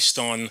based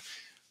on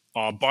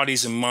our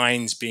bodies and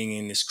minds being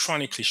in this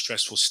chronically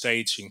stressful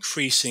state,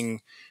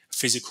 increasing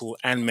physical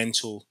and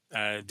mental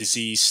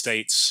disease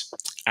states.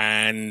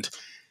 And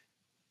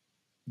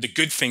the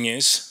good thing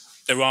is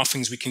there are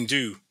things we can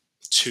do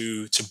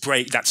to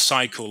break that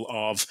cycle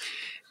of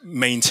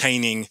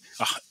maintaining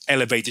an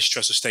elevated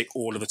stressful state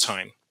all of the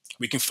time.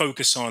 We can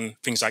focus on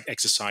things like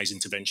exercise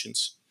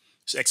interventions.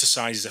 So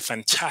exercise is a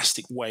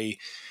fantastic way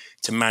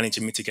to manage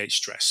and mitigate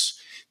stress.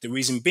 The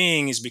reason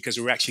being is because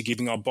we're actually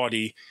giving our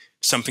body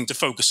something to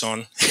focus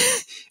on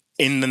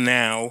in the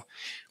now,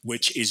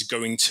 which is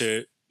going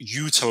to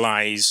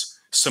utilize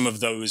some of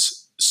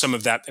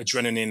that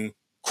adrenaline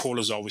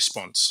cortisol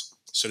response.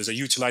 So there's a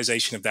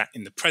utilization of that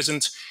in the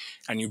present,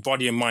 and your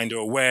body and mind are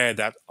aware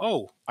that,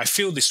 oh, I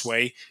feel this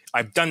way,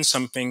 I've done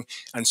something,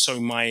 and so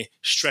my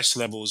stress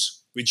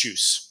levels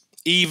reduce.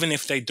 Even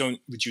if they don't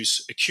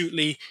reduce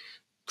acutely,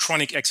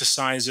 chronic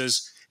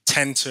exercisers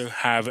tend to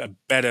have a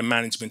better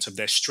management of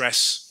their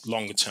stress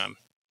longer term.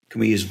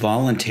 Can we use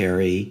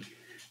voluntary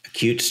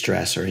acute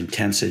stress or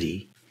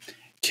intensity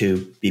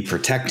to be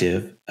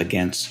protective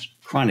against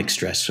chronic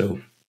stress?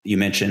 So you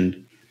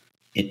mentioned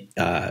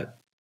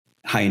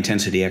high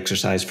intensity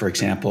exercise, for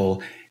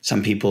example.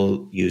 Some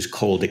people use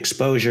cold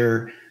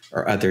exposure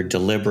or other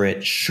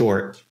deliberate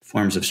short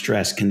forms of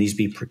stress. Can these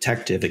be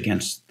protective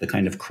against the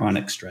kind of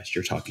chronic stress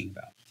you're talking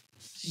about?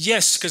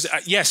 Yes,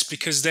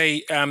 because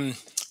they,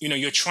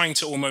 you're trying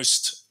to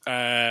almost,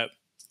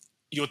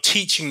 you're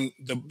teaching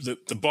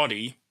the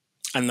body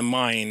and the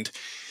mind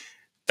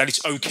that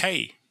it's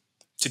okay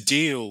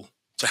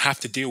to have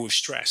to deal with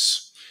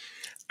stress.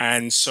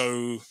 And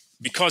so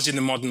because in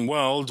the modern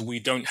world, we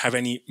don't have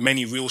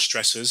many real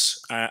stressors,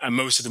 and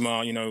most of them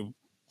are,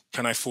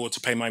 can I afford to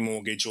pay my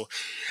mortgage? Or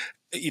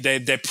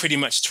they're pretty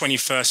much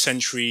 21st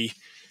century,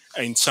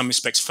 in some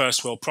respects,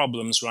 first world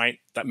problems, right?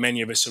 That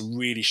many of us are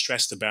really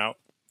stressed about.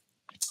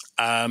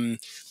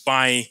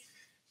 By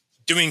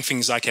doing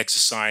things like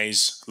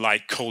exercise,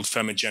 like cold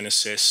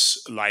thermogenesis,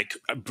 like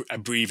a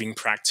breathing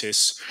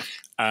practice,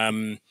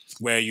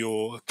 where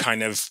you're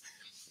kind of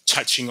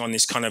touching on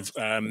this kind of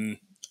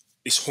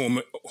this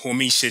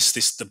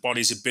hormesis, the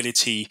body's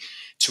ability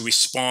to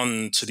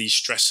respond to these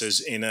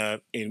stressors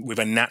with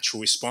a natural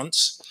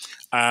response,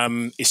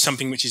 is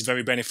something which is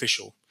very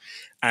beneficial.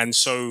 And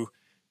so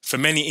for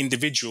many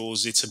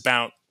individuals, it's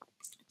about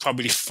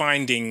probably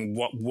finding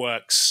what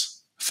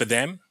works for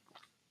them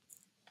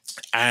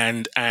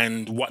and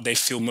what they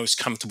feel most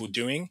comfortable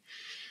doing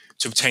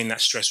to obtain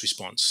that stress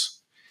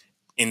response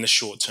in the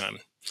short term.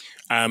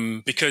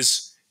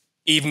 Because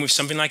even with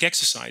something like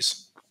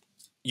exercise,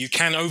 you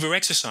can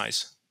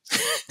over-exercise.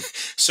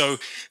 So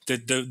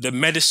the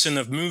medicine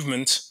of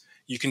movement,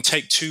 you can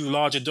take too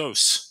large a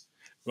dose,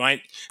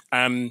 right?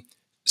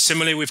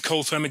 Similarly with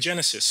cold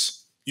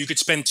thermogenesis, you could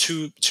spend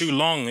too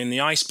long in the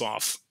ice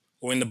bath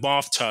or in the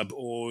bathtub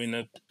or in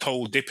a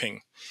cold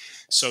dipping.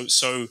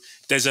 So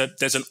there's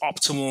an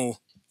optimal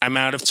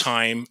amount of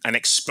time and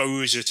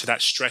exposure to that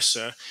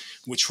stressor,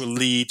 which will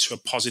lead to a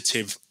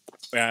positive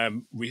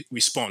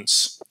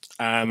response.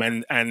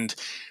 And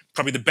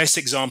probably the best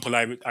example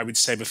I would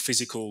say of a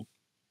physical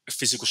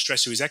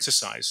stressor is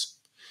exercise.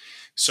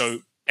 So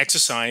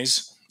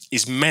exercise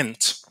is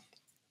meant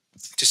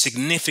to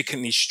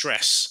significantly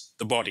stress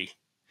the body,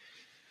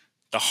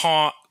 the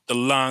heart, the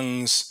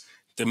lungs,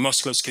 the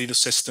musculoskeletal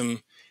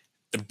system.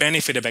 The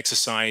benefit of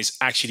exercise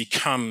actually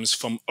comes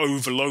from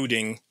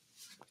overloading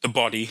the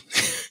body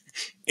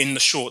in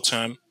the short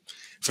term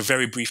for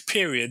very brief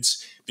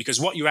periods, because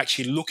what you're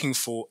actually looking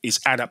for is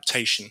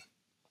adaptation.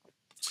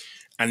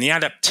 And the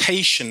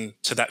adaptation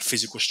to that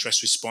physical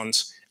stress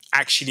response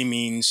actually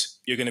means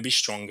you're going to be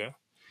stronger.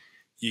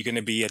 You're going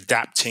to be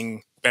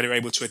better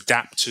able to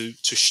adapt to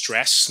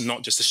stress,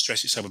 not just the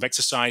stress itself of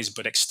exercise,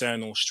 but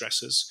external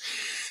stresses.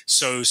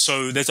 So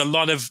there's a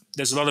lot of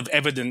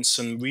evidence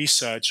and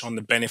research on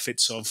the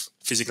benefits of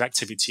physical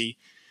activity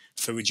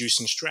for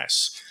reducing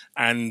stress.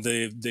 And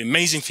the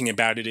amazing thing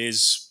about it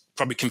is,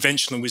 probably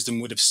conventional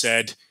wisdom would have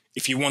said,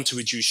 if you want to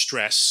reduce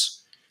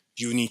stress,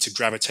 you need to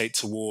gravitate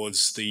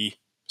towards the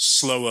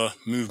slower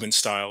movement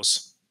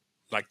styles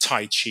like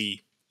Tai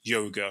Chi,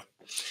 yoga.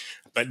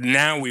 But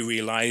now we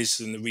realize,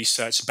 and the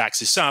research backs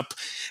this up,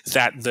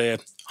 that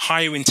the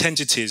higher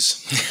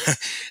intensities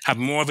have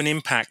more of an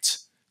impact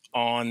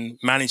on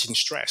managing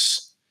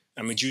stress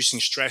and reducing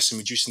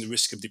the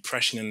risk of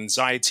depression and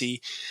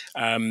anxiety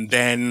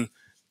than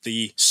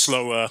the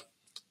slower,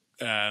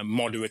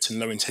 moderate and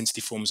low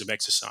intensity forms of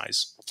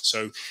exercise.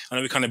 So I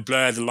know we kind of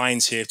blur the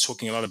lines here,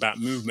 talking a lot about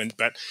movement,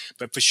 but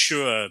for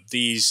sure,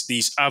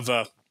 these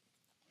other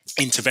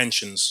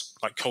interventions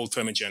like cold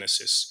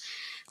thermogenesis,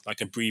 like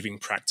a breathing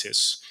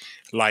practice,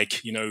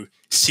 like,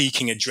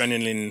 seeking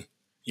adrenaline,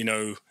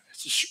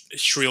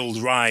 shrilled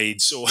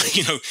rides, or,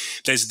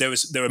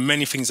 there are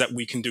many things that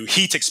we can do.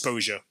 Heat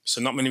exposure.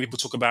 So not many people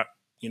talk about,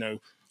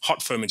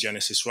 hot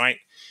thermogenesis, right?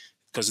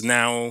 Because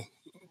now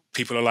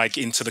people are like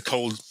into the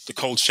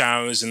cold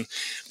showers,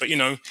 but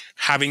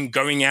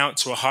going out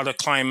to a hotter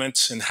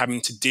climate and having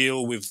to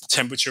deal with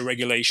temperature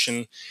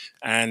regulation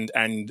and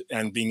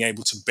being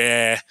able to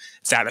bear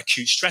that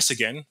acute stress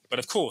again. But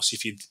of course,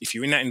 if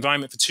you're in that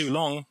environment for too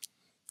long,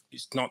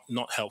 it's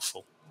not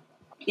helpful.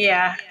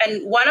 Yeah.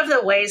 And one of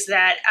the ways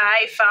that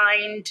I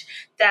find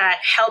that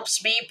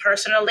helps me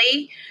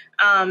personally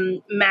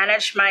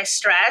manage my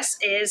stress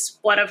is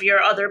one of your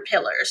other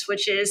pillars,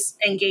 which is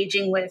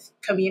engaging with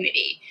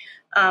community.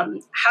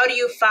 How do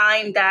you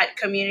find that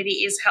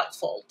community is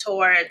helpful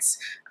towards,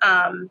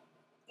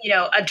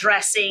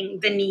 addressing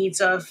the needs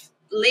of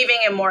living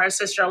a more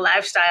ancestral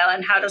lifestyle,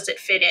 and how does it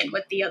fit in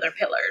with the other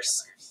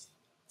pillars?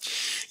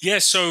 Yeah,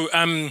 so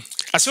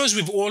I suppose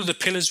with all of the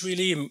pillars,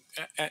 really,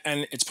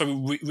 and it's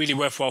probably really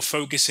worthwhile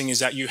focusing, is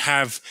that you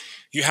have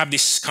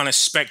this kind of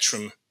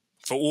spectrum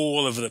for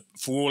all of the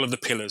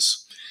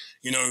pillars.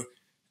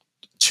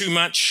 Too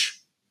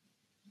much,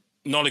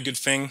 not a good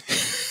thing.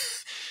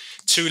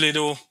 Too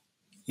little,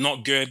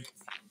 not good.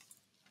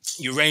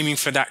 You're aiming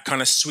for that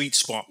kind of sweet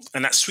spot,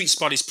 and that sweet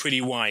spot is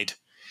pretty wide,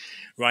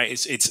 right?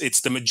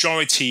 It's the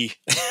majority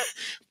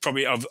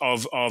probably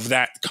of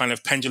that kind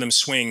of pendulum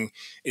swing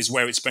is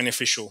where it's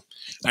beneficial,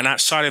 and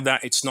outside of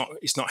that, it's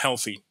not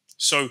healthy.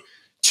 So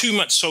too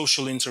much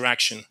social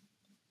interaction,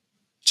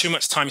 too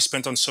much time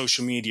spent on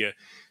social media,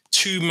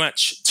 too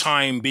much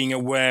time being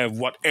aware of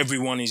what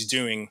everyone is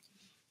doing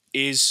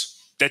is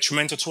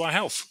detrimental to our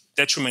health,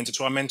 detrimental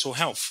to our mental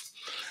health.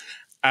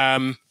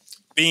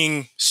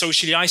 Being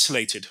socially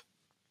isolated.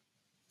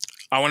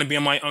 I want to be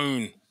on my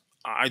own.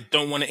 I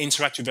don't want to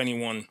interact with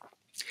anyone.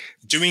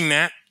 Doing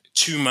that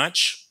too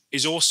much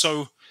is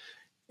also,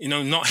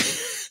 not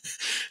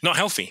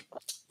healthy,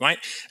 right?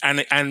 And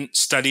the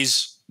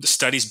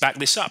studies back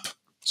this up.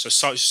 So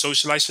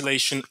social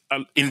isolation,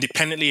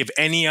 independently of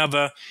any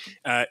other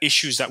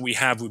issues that we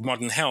have with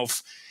modern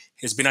health,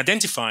 has been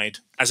identified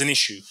as an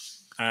issue,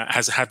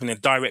 has having a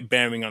direct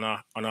bearing on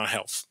our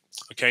health.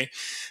 Okay,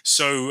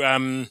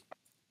 so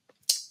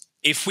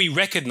if we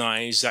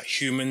recognize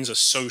that humans are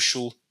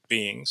social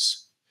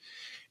beings,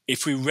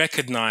 if we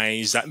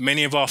recognize that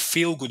many of our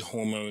feel-good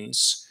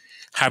hormones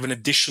have an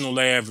additional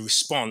layer of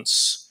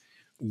response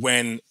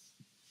when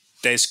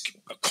there's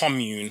a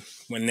commune,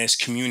 when there's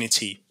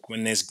community,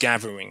 when there's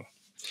gathering.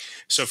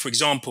 So, for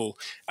example,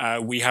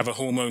 we have a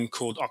hormone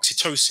called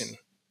oxytocin,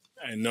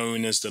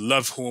 known as the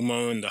love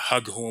hormone, the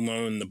hug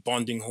hormone, the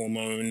bonding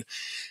hormone.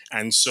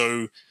 And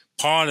so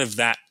part of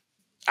that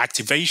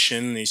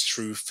activation is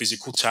through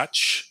physical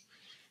touch,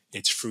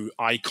 it's through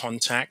eye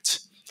contact,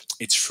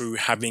 it's through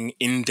having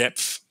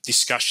in-depth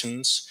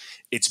discussions,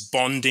 it's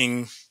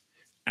bonding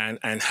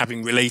and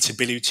having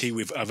relatability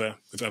with other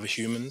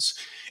humans.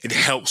 It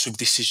helps with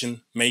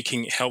decision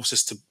making. It helps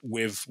us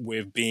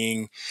with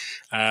being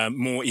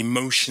more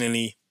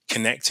emotionally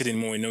connected and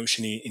more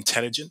emotionally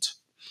intelligent.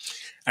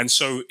 And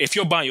so if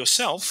you're by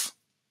yourself,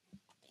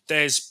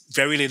 there's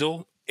very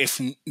little,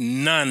 if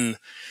none,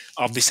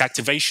 of this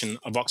activation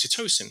of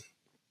oxytocin.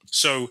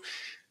 So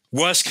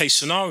worst case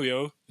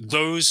scenario,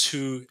 those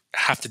who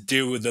have to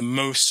deal with the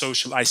most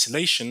social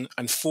isolation,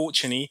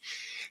 unfortunately,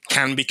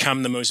 can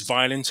become the most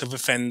violent of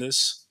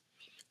offenders,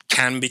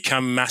 can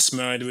become mass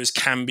murderers,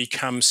 can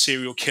become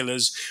serial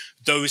killers.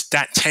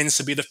 That tends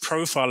to be the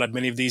profile of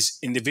many of these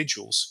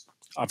individuals,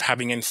 of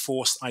having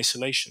enforced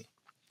isolation,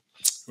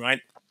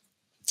 right?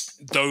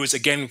 Those,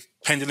 again,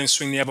 pendulum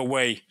swing the other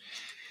way.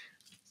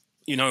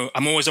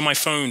 I'm always on my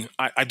phone.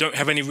 I don't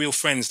have any real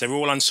friends. They're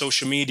all on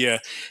social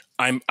media.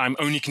 I'm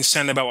only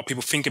concerned about what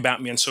people think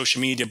about me on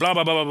social media, blah,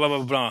 blah, blah, blah, blah,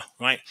 blah, blah,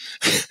 right?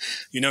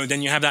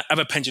 Then you have that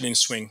other pendulum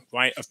swing,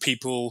 right, of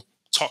people,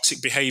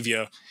 toxic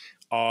behavior,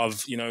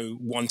 of,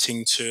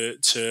 wanting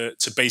to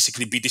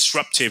basically be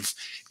disruptive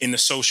in the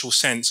social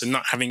sense and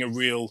not having a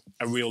real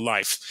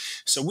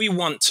life. So we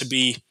want to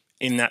be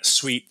in that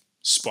sweet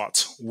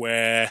spot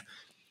where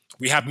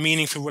we have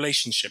meaningful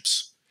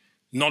relationships,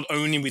 not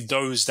only with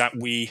those that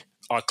we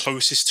are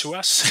closest to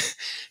us,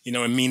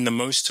 and mean the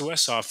most to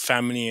us, our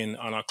family and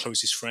our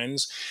closest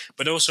friends,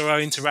 but also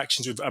our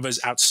interactions with others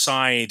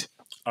outside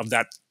of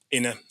that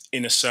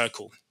inner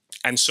circle.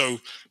 And so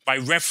by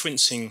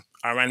referencing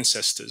our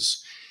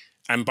ancestors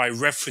and by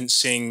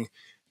referencing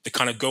the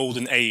kind of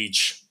golden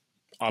age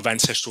of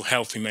ancestral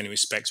health in many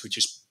respects, which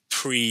is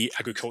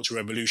pre-agricultural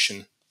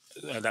revolution,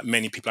 that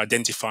many people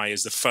identify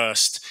as the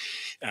first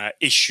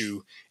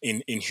issue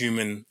in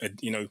human,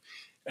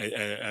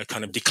 a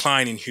kind of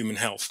decline in human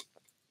health,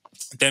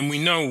 then we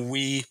know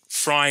we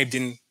thrived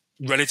in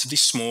relatively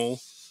small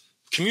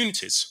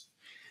communities,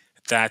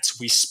 that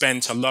we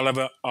spent a lot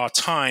of our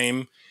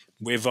time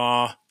with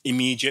our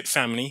immediate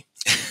family,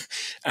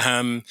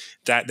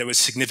 that there was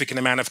a significant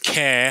amount of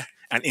care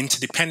and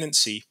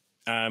interdependency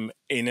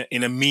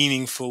in a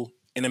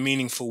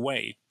meaningful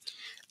way.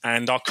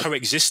 And our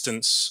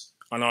coexistence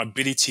and our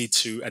ability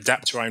to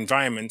adapt to our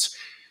environment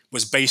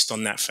was based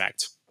on that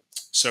fact.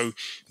 So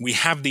we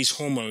have these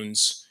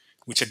hormones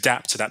which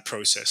adapt to that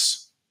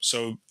process.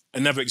 So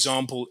another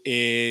example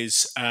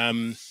is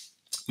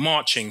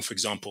marching, for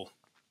example.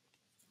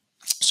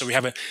 So we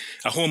have a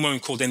hormone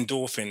called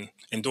endorphins,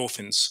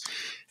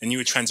 a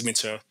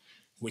neurotransmitter,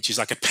 which is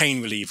like a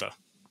pain reliever,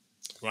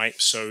 right?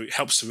 So it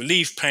helps to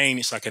relieve pain.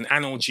 It's like an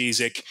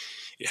analgesic.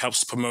 It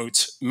helps to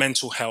promote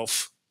mental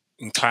health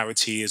and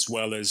clarity, as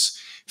well as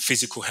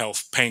physical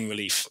health, pain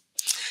relief.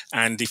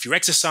 And if you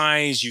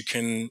exercise, you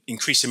can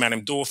increase the amount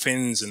of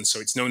endorphins, and so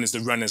it's known as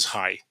the runner's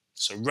high.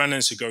 So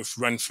runners who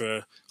run for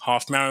a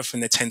half marathon,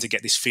 they tend to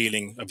get this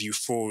feeling of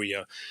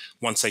euphoria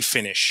once they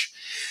finish.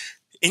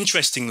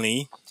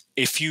 Interestingly,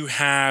 if you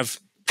have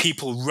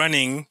people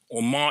running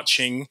or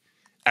marching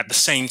at the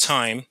same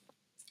time,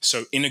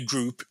 so in a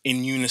group,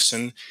 in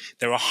unison,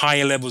 there are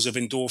higher levels of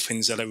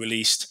endorphins that are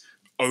released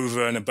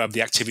over and above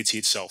the activity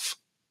itself.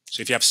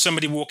 So if you have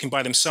somebody walking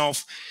by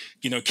themselves,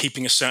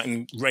 keeping a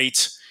certain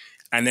rate,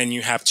 and then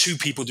you have two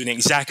people doing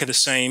exactly the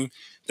same,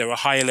 there are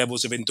higher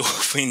levels of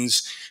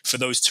endorphins for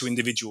those two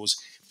individuals,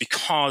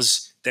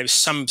 because there's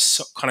some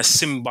kind of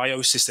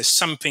symbiosis. There's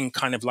something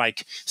kind of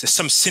like, there's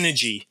some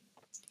synergy.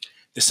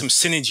 There's some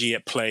synergy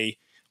at play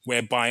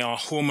whereby our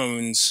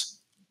hormones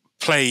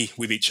play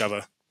with each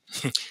other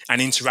and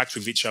interact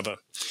with each other.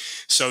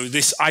 So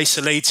this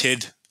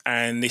isolated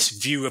and this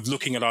view of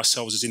looking at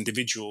ourselves as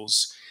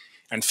individuals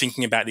and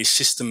thinking about these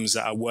systems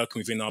that are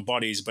working within our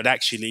bodies, but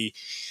actually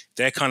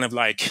they're kind of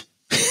like,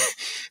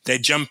 they're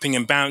jumping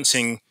and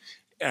bouncing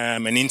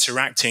and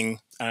interacting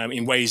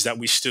in ways that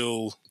we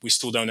still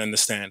don't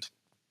understand.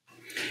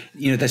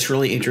 That's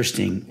really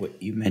interesting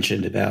what you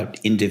mentioned about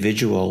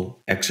individual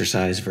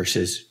exercise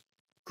versus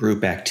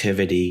group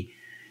activity.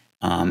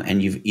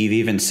 And you've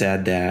even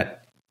said that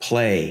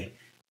play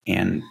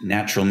and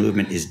natural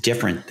movement is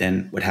different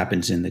than what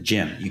happens in the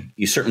gym.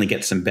 You certainly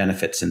get some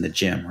benefits in the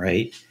gym,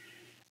 right?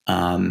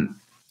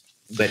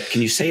 But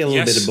can you say a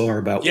little bit more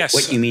about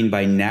what you mean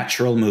by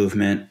natural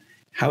movement,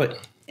 how it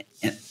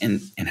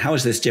and how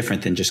is this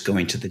different than just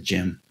going to the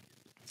gym,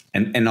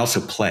 and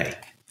also play,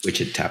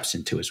 which it taps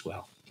into as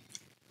well?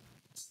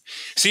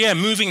 So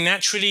moving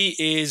naturally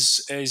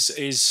is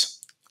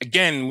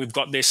again, we've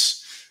got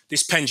this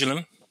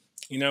pendulum.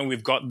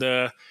 We've got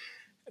the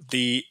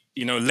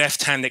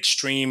left-hand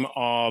extreme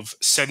of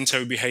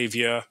sedentary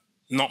behavior,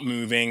 not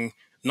moving,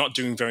 not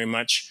doing very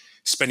much,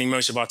 spending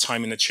most of our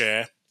time in the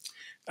chair.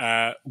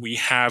 We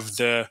have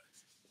the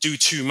do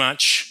too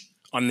much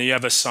on the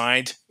other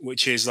side,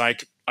 which is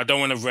like, I don't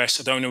want to rest,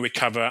 I don't want to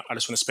recover, I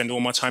just want to spend all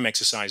my time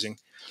exercising.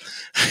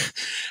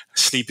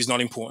 Sleep is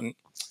not important.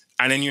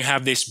 And then you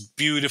have this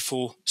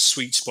beautiful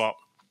sweet spot,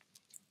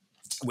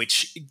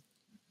 which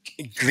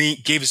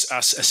gives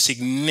us a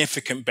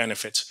significant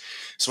benefit.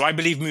 So I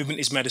believe movement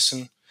is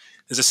medicine.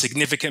 There's a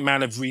significant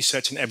amount of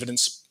research and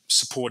evidence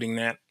supporting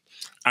that.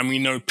 And we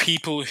know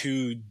people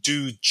who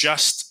do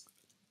just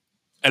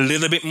a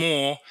little bit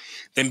more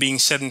than being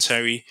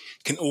sedentary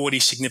can already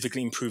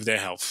significantly improve their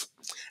health.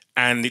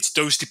 And it's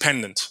dose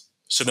dependent.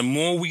 So the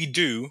more we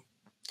do,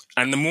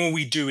 and the more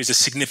we do is a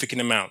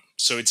significant amount.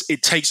 So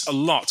it takes a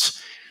lot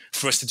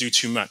for us to do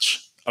too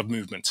much of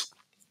movement.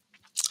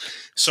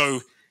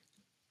 So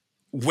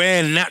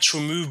where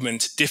natural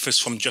movement differs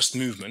from just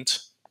movement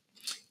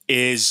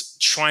is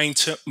trying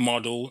to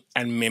model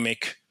and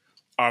mimic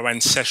our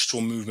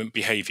ancestral movement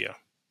behavior.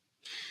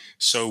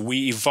 So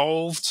we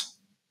evolved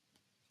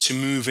to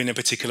move in a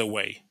particular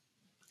way.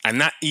 And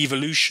that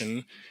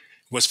evolution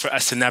was for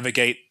us to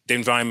navigate the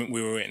environment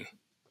we were in.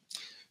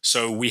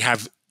 So we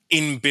have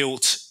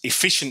inbuilt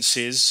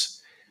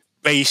efficiencies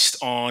based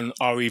on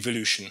our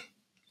evolution,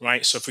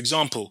 right? So for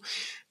example,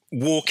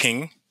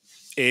 walking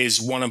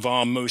is one of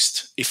our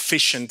most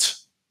efficient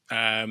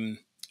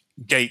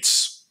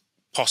gaits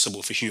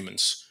possible for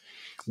humans.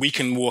 We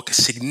can walk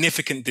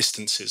significant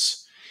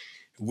distances.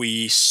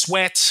 We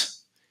sweat,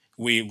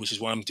 which is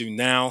what I'm doing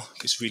now.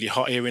 It's really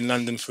hot here in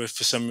London for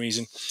some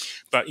reason.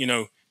 But,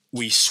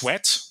 we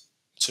sweat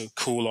to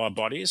cool our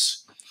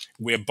bodies.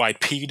 We're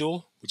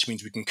bipedal, which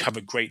means we can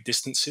cover great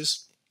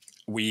distances.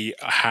 We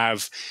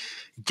have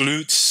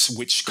glutes,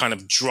 which kind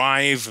of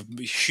drive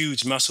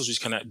huge muscles,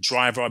 which kind of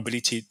drive our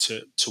ability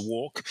to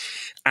walk.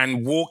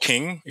 And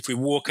walking, if we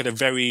walk at a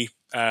very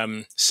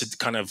kind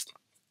of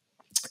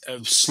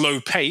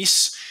slow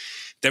pace,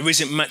 there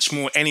isn't much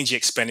more energy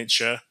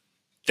expenditure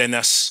than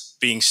us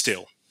being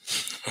still,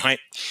 right?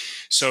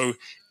 So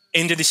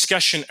in the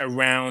discussion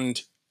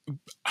around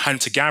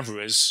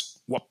hunter-gatherers,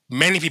 what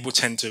many people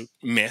tend to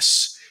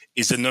miss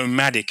is the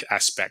nomadic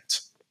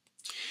aspect.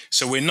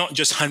 So we're not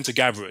just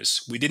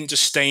hunter-gatherers. We didn't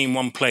just stay in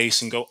one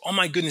place and go, oh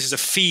my goodness, there's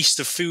a feast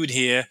of food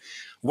here.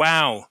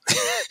 Wow,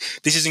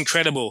 this is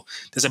incredible.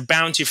 There's a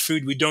bounty of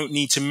food. We don't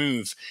need to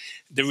move.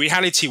 The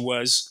reality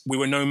was we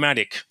were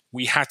nomadic.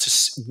 We had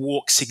to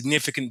walk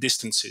significant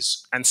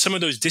distances. And some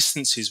of those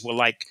distances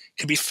were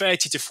could be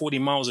 30 to 40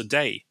 miles a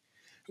day.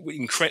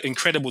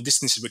 Incredible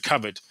distances were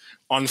covered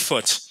on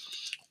foot,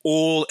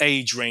 all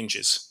age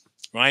ranges,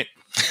 right?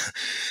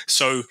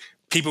 So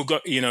people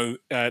got,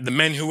 the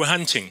men who were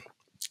hunting,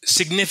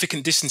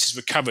 significant distances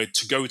were covered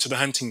to go to the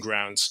hunting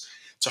grounds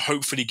to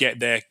hopefully get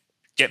the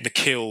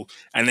kill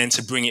and then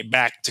to bring it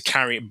back, to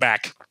carry it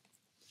back,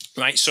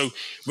 right? So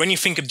when you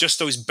think of just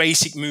those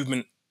basic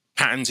movement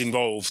patterns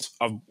involved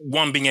of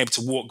one, being able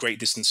to walk great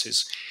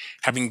distances,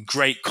 having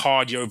great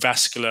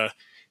cardiovascular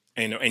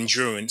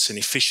endurance and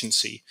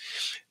efficiency,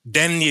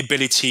 then the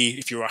ability,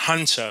 if you're a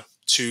hunter,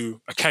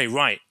 to, okay,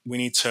 right, we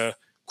need to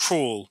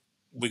crawl,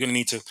 we're going to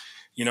need to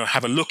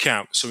have a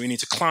lookout, so we need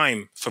to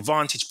climb for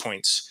vantage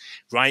points,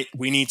 right?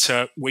 We're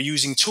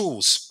using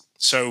tools.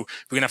 So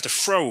we're going to have to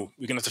throw.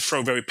 We're going to have to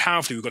throw very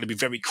powerfully. We've got to be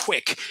very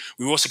quick.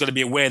 We've also got to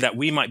be aware that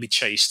we might be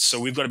chased. So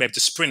we've got to be able to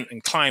sprint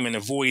and climb and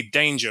avoid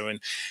danger. And,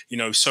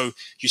 so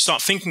you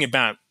start thinking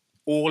about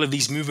all of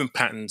these movement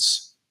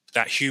patterns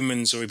that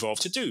humans are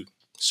evolved to do.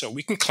 So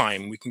we can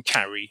climb, we can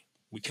carry,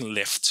 we can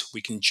lift,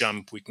 we can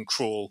jump, we can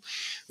crawl,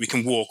 we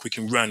can walk, we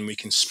can run, we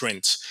can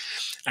sprint.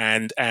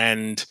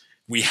 And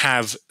we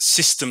have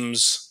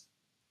systems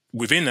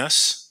within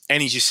us,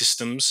 energy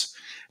systems,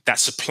 that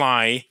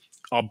supply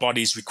our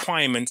body's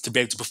requirements to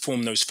be able to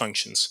perform those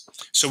functions.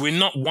 So we're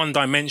not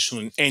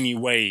one-dimensional in any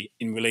way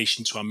in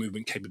relation to our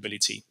movement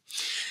capability.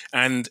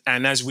 And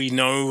as we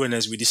know, and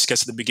as we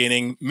discussed at the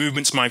beginning,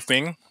 movement's my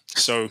thing.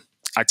 So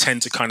I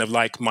tend to kind of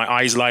my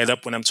eyes light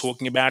up when I'm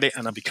talking about it,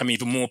 and I become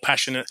even more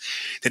passionate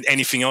than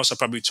anything else I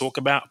probably talk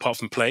about, apart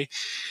from play.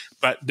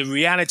 But the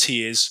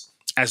reality is,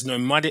 as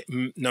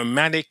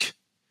nomadic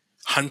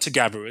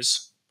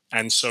hunter-gatherers,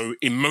 and so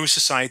in most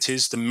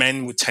societies, the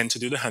men would tend to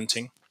do the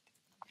hunting,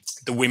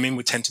 the women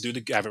would tend to do the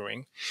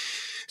gathering.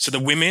 So the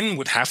women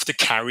would have to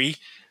carry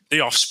the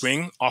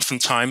offspring,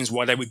 oftentimes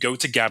while they would go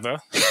to gather.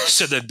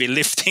 So they'd be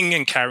lifting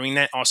and carrying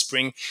their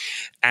offspring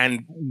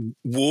and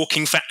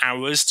walking for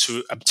hours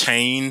to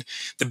obtain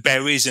the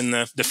berries and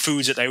the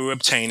foods that they were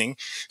obtaining.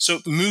 So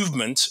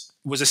movement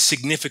was a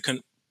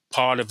significant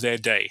part of their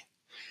day.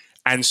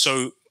 And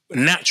so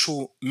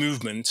natural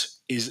movement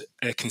is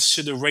a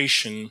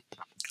consideration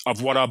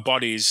of what our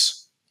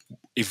bodies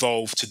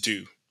evolved to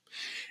do,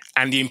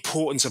 and the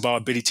importance of our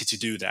ability to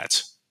do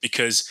that.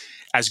 Because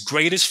as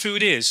great as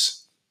food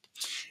is,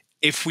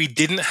 if we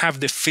didn't have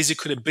the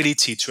physical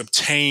ability to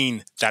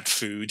obtain that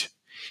food,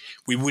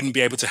 we wouldn't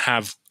be able to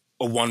have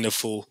a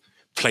wonderful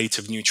plate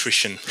of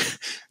nutrition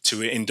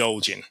to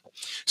indulge in.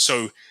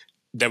 So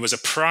there was a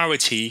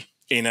priority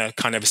in a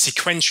kind of a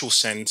sequential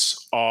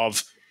sense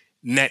of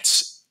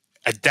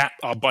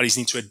our bodies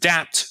need to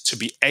adapt to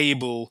be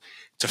able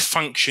to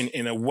function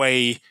in a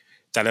way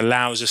that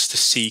allows us to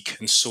seek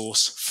and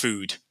source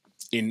food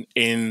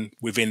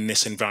within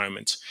this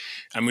environment.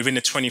 And within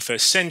the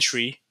 21st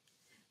century,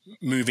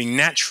 moving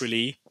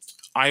naturally,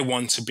 I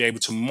want to be able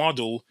to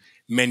model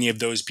many of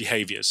those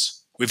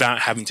behaviors without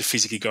having to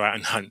physically go out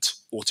and hunt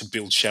or to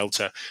build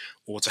shelter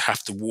or to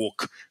have to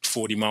walk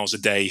 40 miles a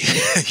day.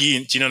 Do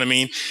you know what I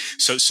mean?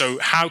 So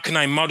how can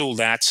I model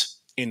that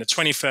in the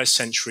 21st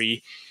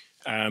century,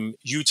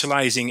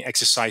 utilizing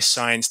exercise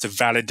science to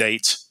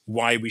validate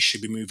why we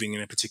should be moving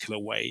in a particular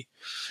way,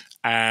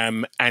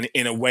 and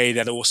in a way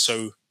that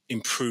also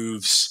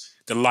improves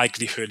the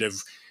likelihood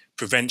of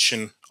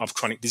prevention of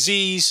chronic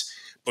disease,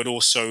 but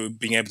also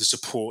being able to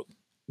support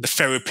the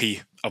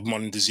therapy of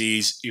modern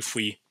disease if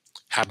we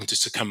happen to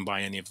succumb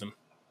by any of them.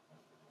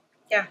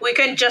 Yeah, we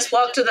can just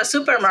walk to the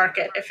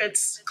supermarket if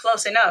it's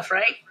close enough,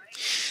 right?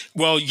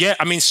 Well, yeah,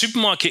 I mean,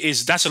 supermarket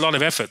that's a lot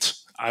of effort.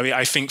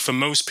 I think for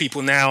most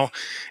people now,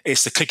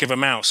 it's the click of a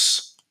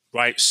mouse,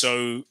 right?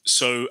 So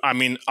I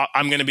mean,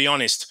 I'm going to be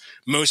honest.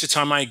 Most of the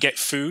time I get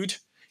food,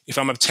 if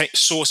I'm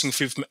sourcing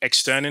food from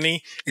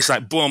externally, it's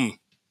like, boom,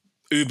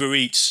 Uber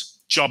Eats,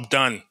 job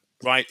done,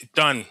 right?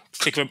 Done.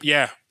 Click of,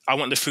 yeah, I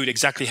want the food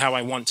exactly how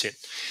I want it,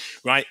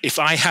 right? If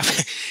I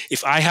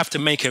have to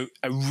make a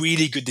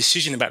really good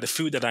decision about the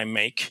food that I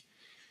make,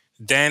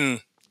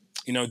 then,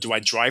 do I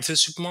drive to the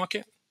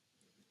supermarket?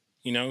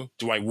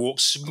 Do I walk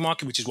to the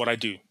supermarket, which is what I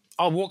do.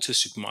 I'll walk to the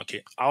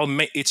supermarket.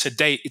 It's a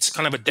day. It's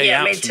kind of a day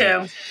out. Yeah, me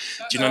too.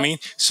 Do you know what I mean?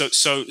 So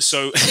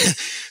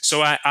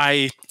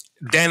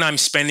then I'm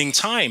spending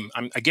time.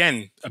 I'm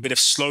again a bit of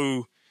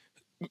slow,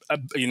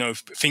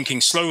 thinking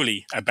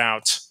slowly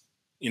about,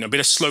 a bit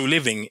of slow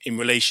living in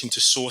relation to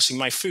sourcing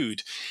my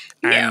food,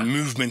 and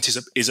movement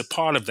is a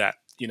part of that.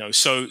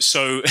 So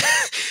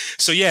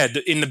yeah,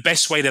 in the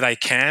best way that I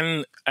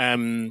can,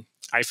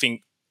 I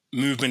think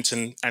movement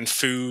and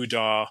food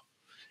are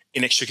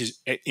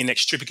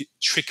inextricably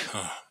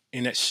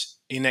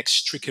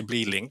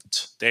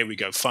linked. There we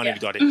go. Finally, we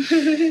got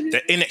it.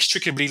 They're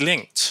inextricably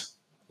linked,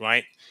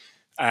 right?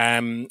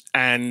 And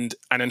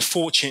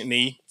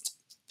unfortunately,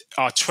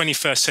 our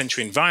 21st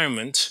century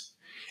environment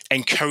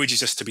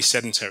encourages us to be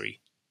sedentary.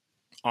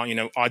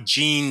 Our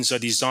genes are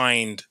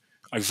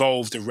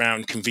evolved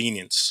around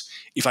convenience.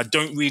 If I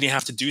don't really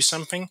have to do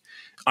something,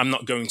 I'm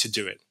not going to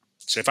do it.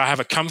 So if I have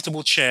a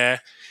comfortable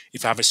chair,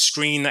 if I have a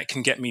screen that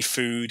can get me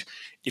food,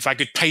 if I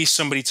could pay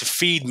somebody to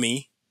feed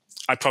me,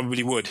 I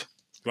probably would,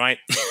 right?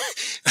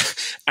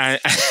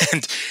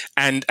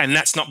 and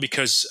that's not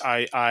because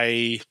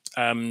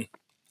and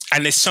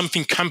there's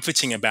something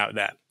comforting about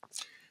that.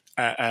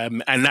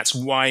 And that's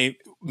why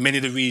many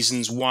of the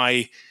reasons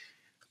why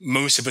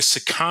most of us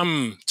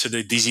succumb to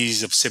the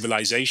diseases of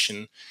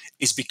civilization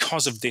is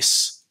because of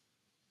this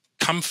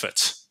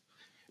comfort,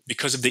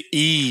 because of the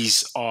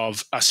ease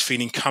of us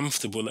feeling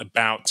comfortable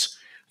about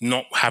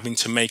not having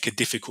to make a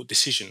difficult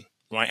decision,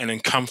 right? An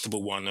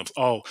uncomfortable one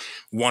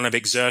of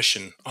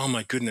exertion. Oh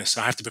my goodness,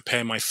 I have to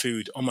prepare my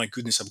food. Oh my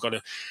goodness, I've got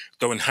to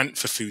go and hunt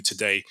for food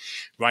today,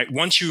 right?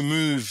 Once you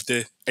remove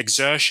the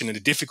exertion and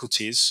the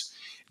difficulties,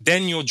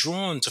 then you're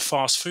drawn to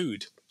fast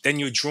food. Then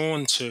you're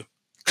drawn to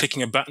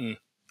clicking a button.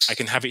 I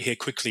can have it here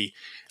quickly.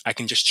 I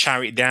can just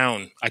chow it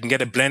down. I can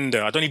get a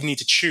blender. I don't even need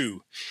to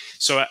chew.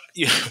 So,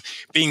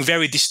 being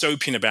very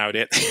dystopian about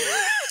it,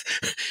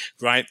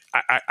 right?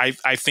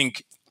 I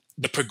think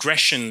the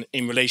progression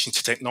in relation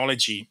to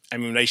technology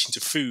and in relation to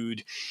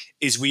food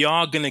is we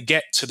are going to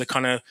get to the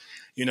kind of,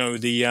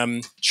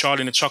 the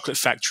Charlie in the Chocolate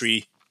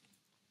Factory,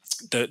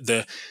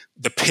 the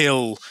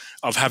pill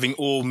of having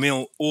all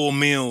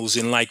meals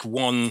in like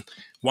one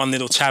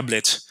little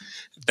tablet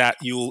that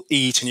you'll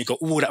eat and you go,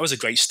 oh, that was a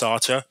great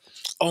starter.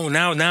 Oh,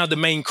 now the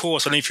main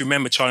course. I don't know if you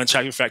remember Charlie and the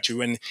Chocolate Factory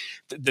when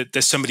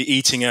there's somebody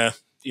eating a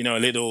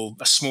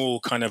small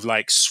kind of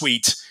like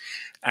sweet,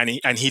 and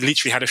he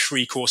literally had a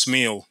 3-course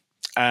meal.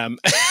 And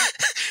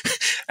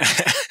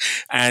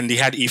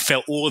he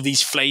felt all of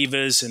these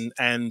flavors and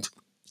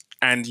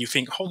you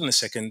think, hold on a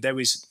second, there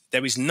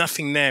is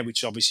nothing there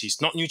which obviously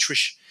is not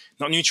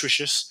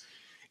nutritious.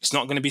 It's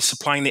not going to be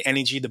supplying the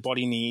energy the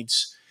body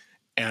needs.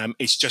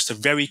 It's just a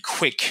very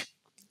quick,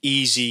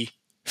 easy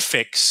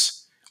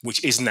fix,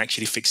 which isn't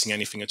actually fixing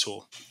anything at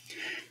all.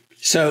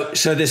 So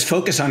this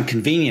focus on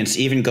convenience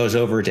even goes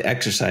over to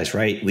exercise,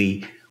 right?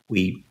 We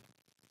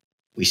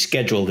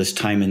schedule this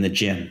time in the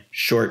gym,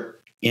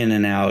 short in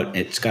and out.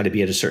 It's got to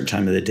be at a certain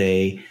time of the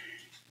day,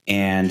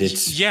 and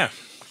it's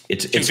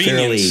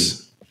fairly.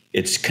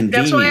 It's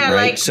convenient, That's why I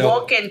right? like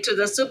walking to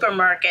the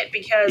supermarket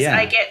because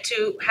I get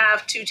to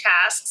have 2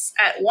 tasks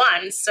at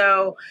once.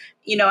 So,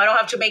 I don't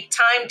have to make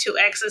time to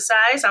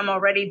exercise. I'm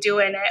already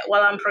doing it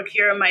while I'm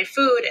procuring my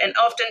food. And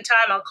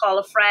oftentimes I'll call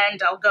a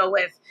friend. I'll go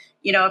with,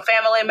 a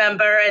family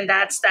member. And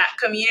that's that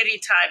community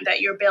time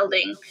that you're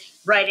building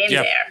right in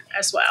there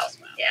as well.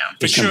 Yeah.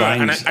 For sure.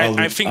 And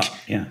I think...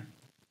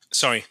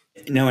 Sorry.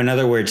 No, in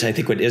other words, I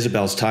think what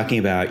Isabel's talking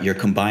about, you're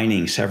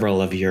combining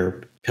several of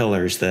your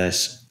pillars,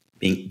 this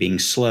being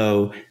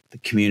slow, the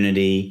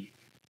community,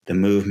 the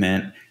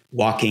movement.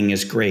 Walking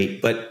is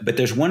great, but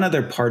there's one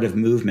other part of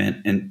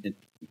movement, and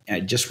I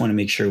just want to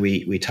make sure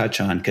we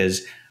touch on,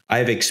 because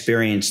I've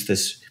experienced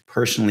this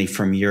personally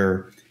from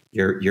your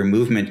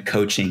movement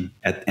coaching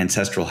at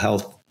Ancestral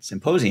Health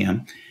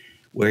Symposium,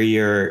 where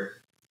you're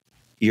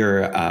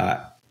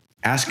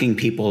asking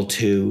people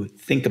to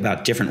think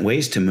about different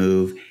ways to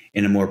move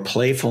in a more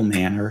playful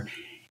manner.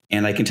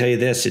 And I can tell you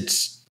this,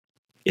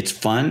 it's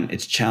fun,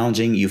 it's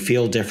challenging, you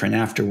feel different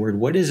afterward.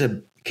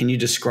 Can you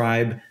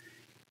describe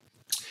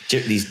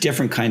these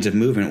different kinds of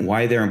movement,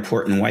 why they're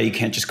important, why you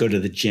can't just go to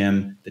the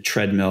gym, the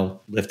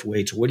treadmill, lift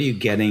weights? What are you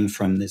getting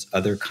from this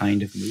other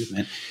kind of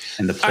movement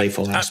and the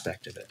playful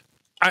aspect of it?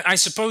 I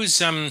suppose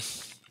a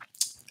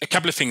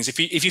couple of things. If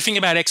you think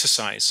about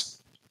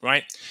exercise,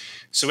 right?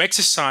 So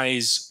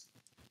exercise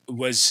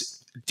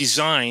was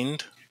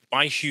designed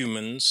by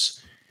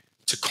humans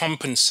to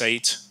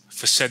compensate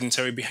for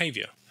sedentary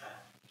behavior.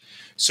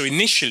 So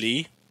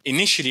initially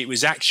it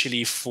was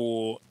actually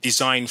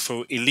designed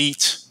for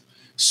elite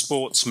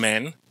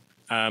sportsmen,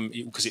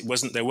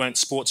 because there weren't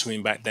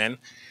sportswomen back then.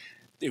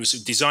 It was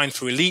designed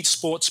for elite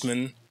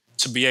sportsmen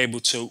to be able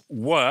to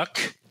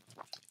work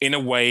in a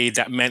way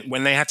that meant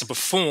when they had to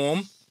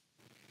perform,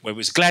 whether it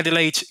was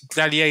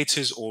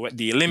gladiators or at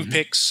the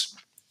Olympics,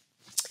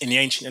 in the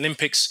ancient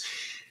Olympics,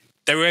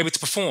 they were able to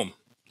perform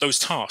those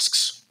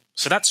tasks.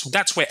 So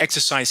that's where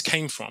exercise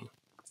came from,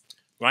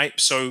 right?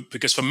 So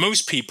because for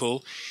most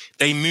people,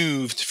 they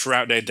moved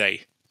throughout their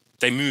day.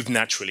 They moved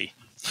naturally,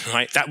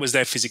 right? That was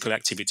their physical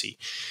activity.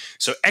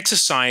 So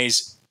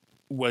exercise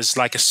was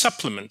like a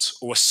supplement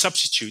or a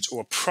substitute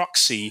or a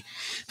proxy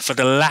for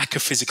the lack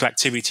of physical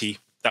activity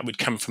that would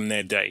come from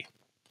their day.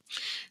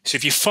 So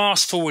if you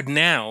fast forward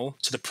now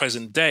to the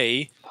present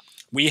day,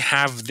 we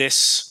have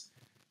this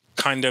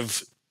kind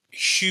of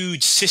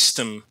huge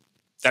system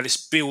that is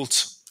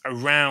built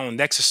around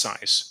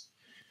exercise,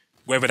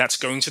 whether that's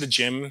going to the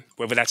gym,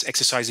 whether that's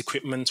exercise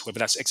equipment, whether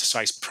that's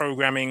exercise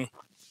programming.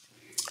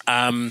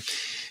 And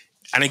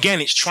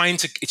again, it's trying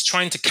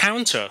to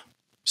counter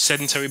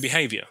sedentary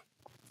behavior.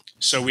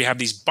 So we have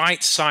these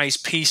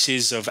bite-sized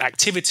pieces of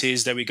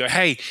activities that we go,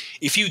 hey,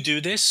 if you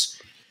do this,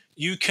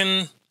 you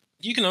can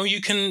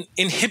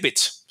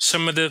inhibit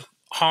some of the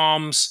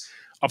harms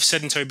of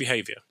sedentary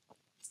behavior.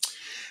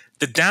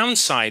 The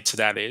downside to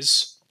that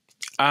is,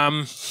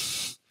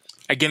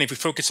 again, if we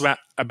focus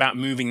about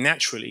moving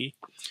naturally,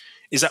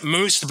 is that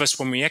most of us,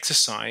 when we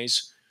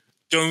exercise,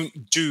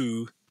 don't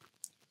do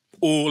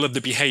all of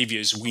the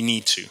behaviors we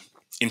need to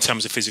in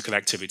terms of physical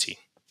activity.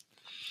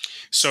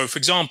 So, for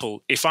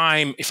example, if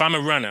I'm a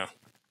runner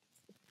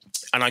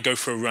and I go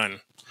for a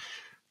run,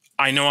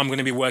 I know I'm going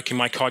to be working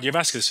my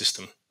cardiovascular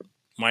system,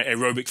 my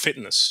aerobic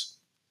fitness,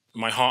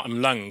 my heart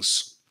and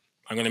lungs.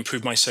 I'm going to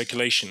improve my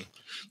circulation.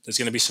 There's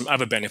going to be some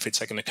other benefits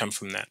that are going to come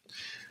from that.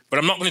 But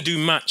I'm not going to do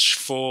much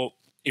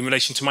in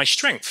relation to my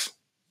strength.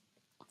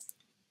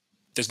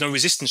 There's no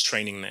resistance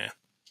training there,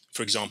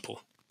 for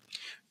example.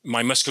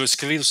 My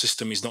musculoskeletal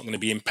system is not going to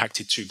be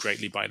impacted too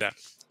greatly by that.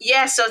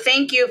 Yeah, so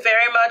thank you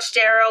very much,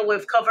 Darryl.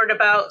 We've covered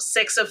about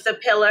 6 of the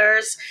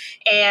pillars,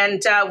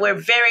 and we're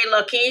very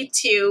lucky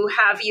to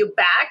have you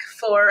back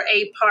for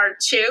a part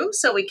 2,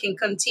 so we can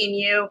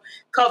continue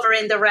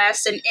covering the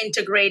rest and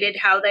integrating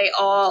how they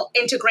all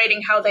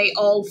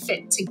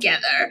fit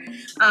together.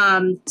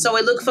 So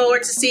we look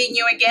forward to seeing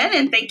you again,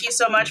 and thank you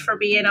so much for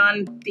being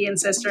on the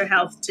Ancestral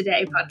Health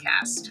Today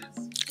podcast.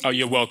 Oh,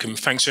 you're welcome.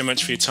 Thanks so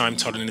much for your time,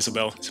 Todd and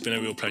Isabel. It's been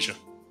a real pleasure.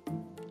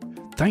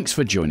 Thanks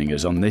for joining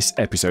us on this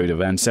episode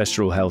of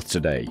Ancestral Health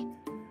Today.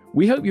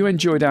 We hope you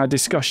enjoyed our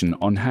discussion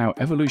on how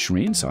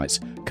evolutionary insights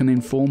can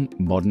inform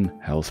modern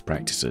health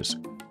practices.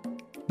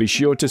 Be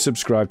sure to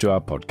subscribe to our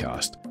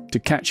podcast to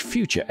catch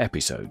future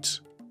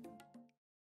episodes.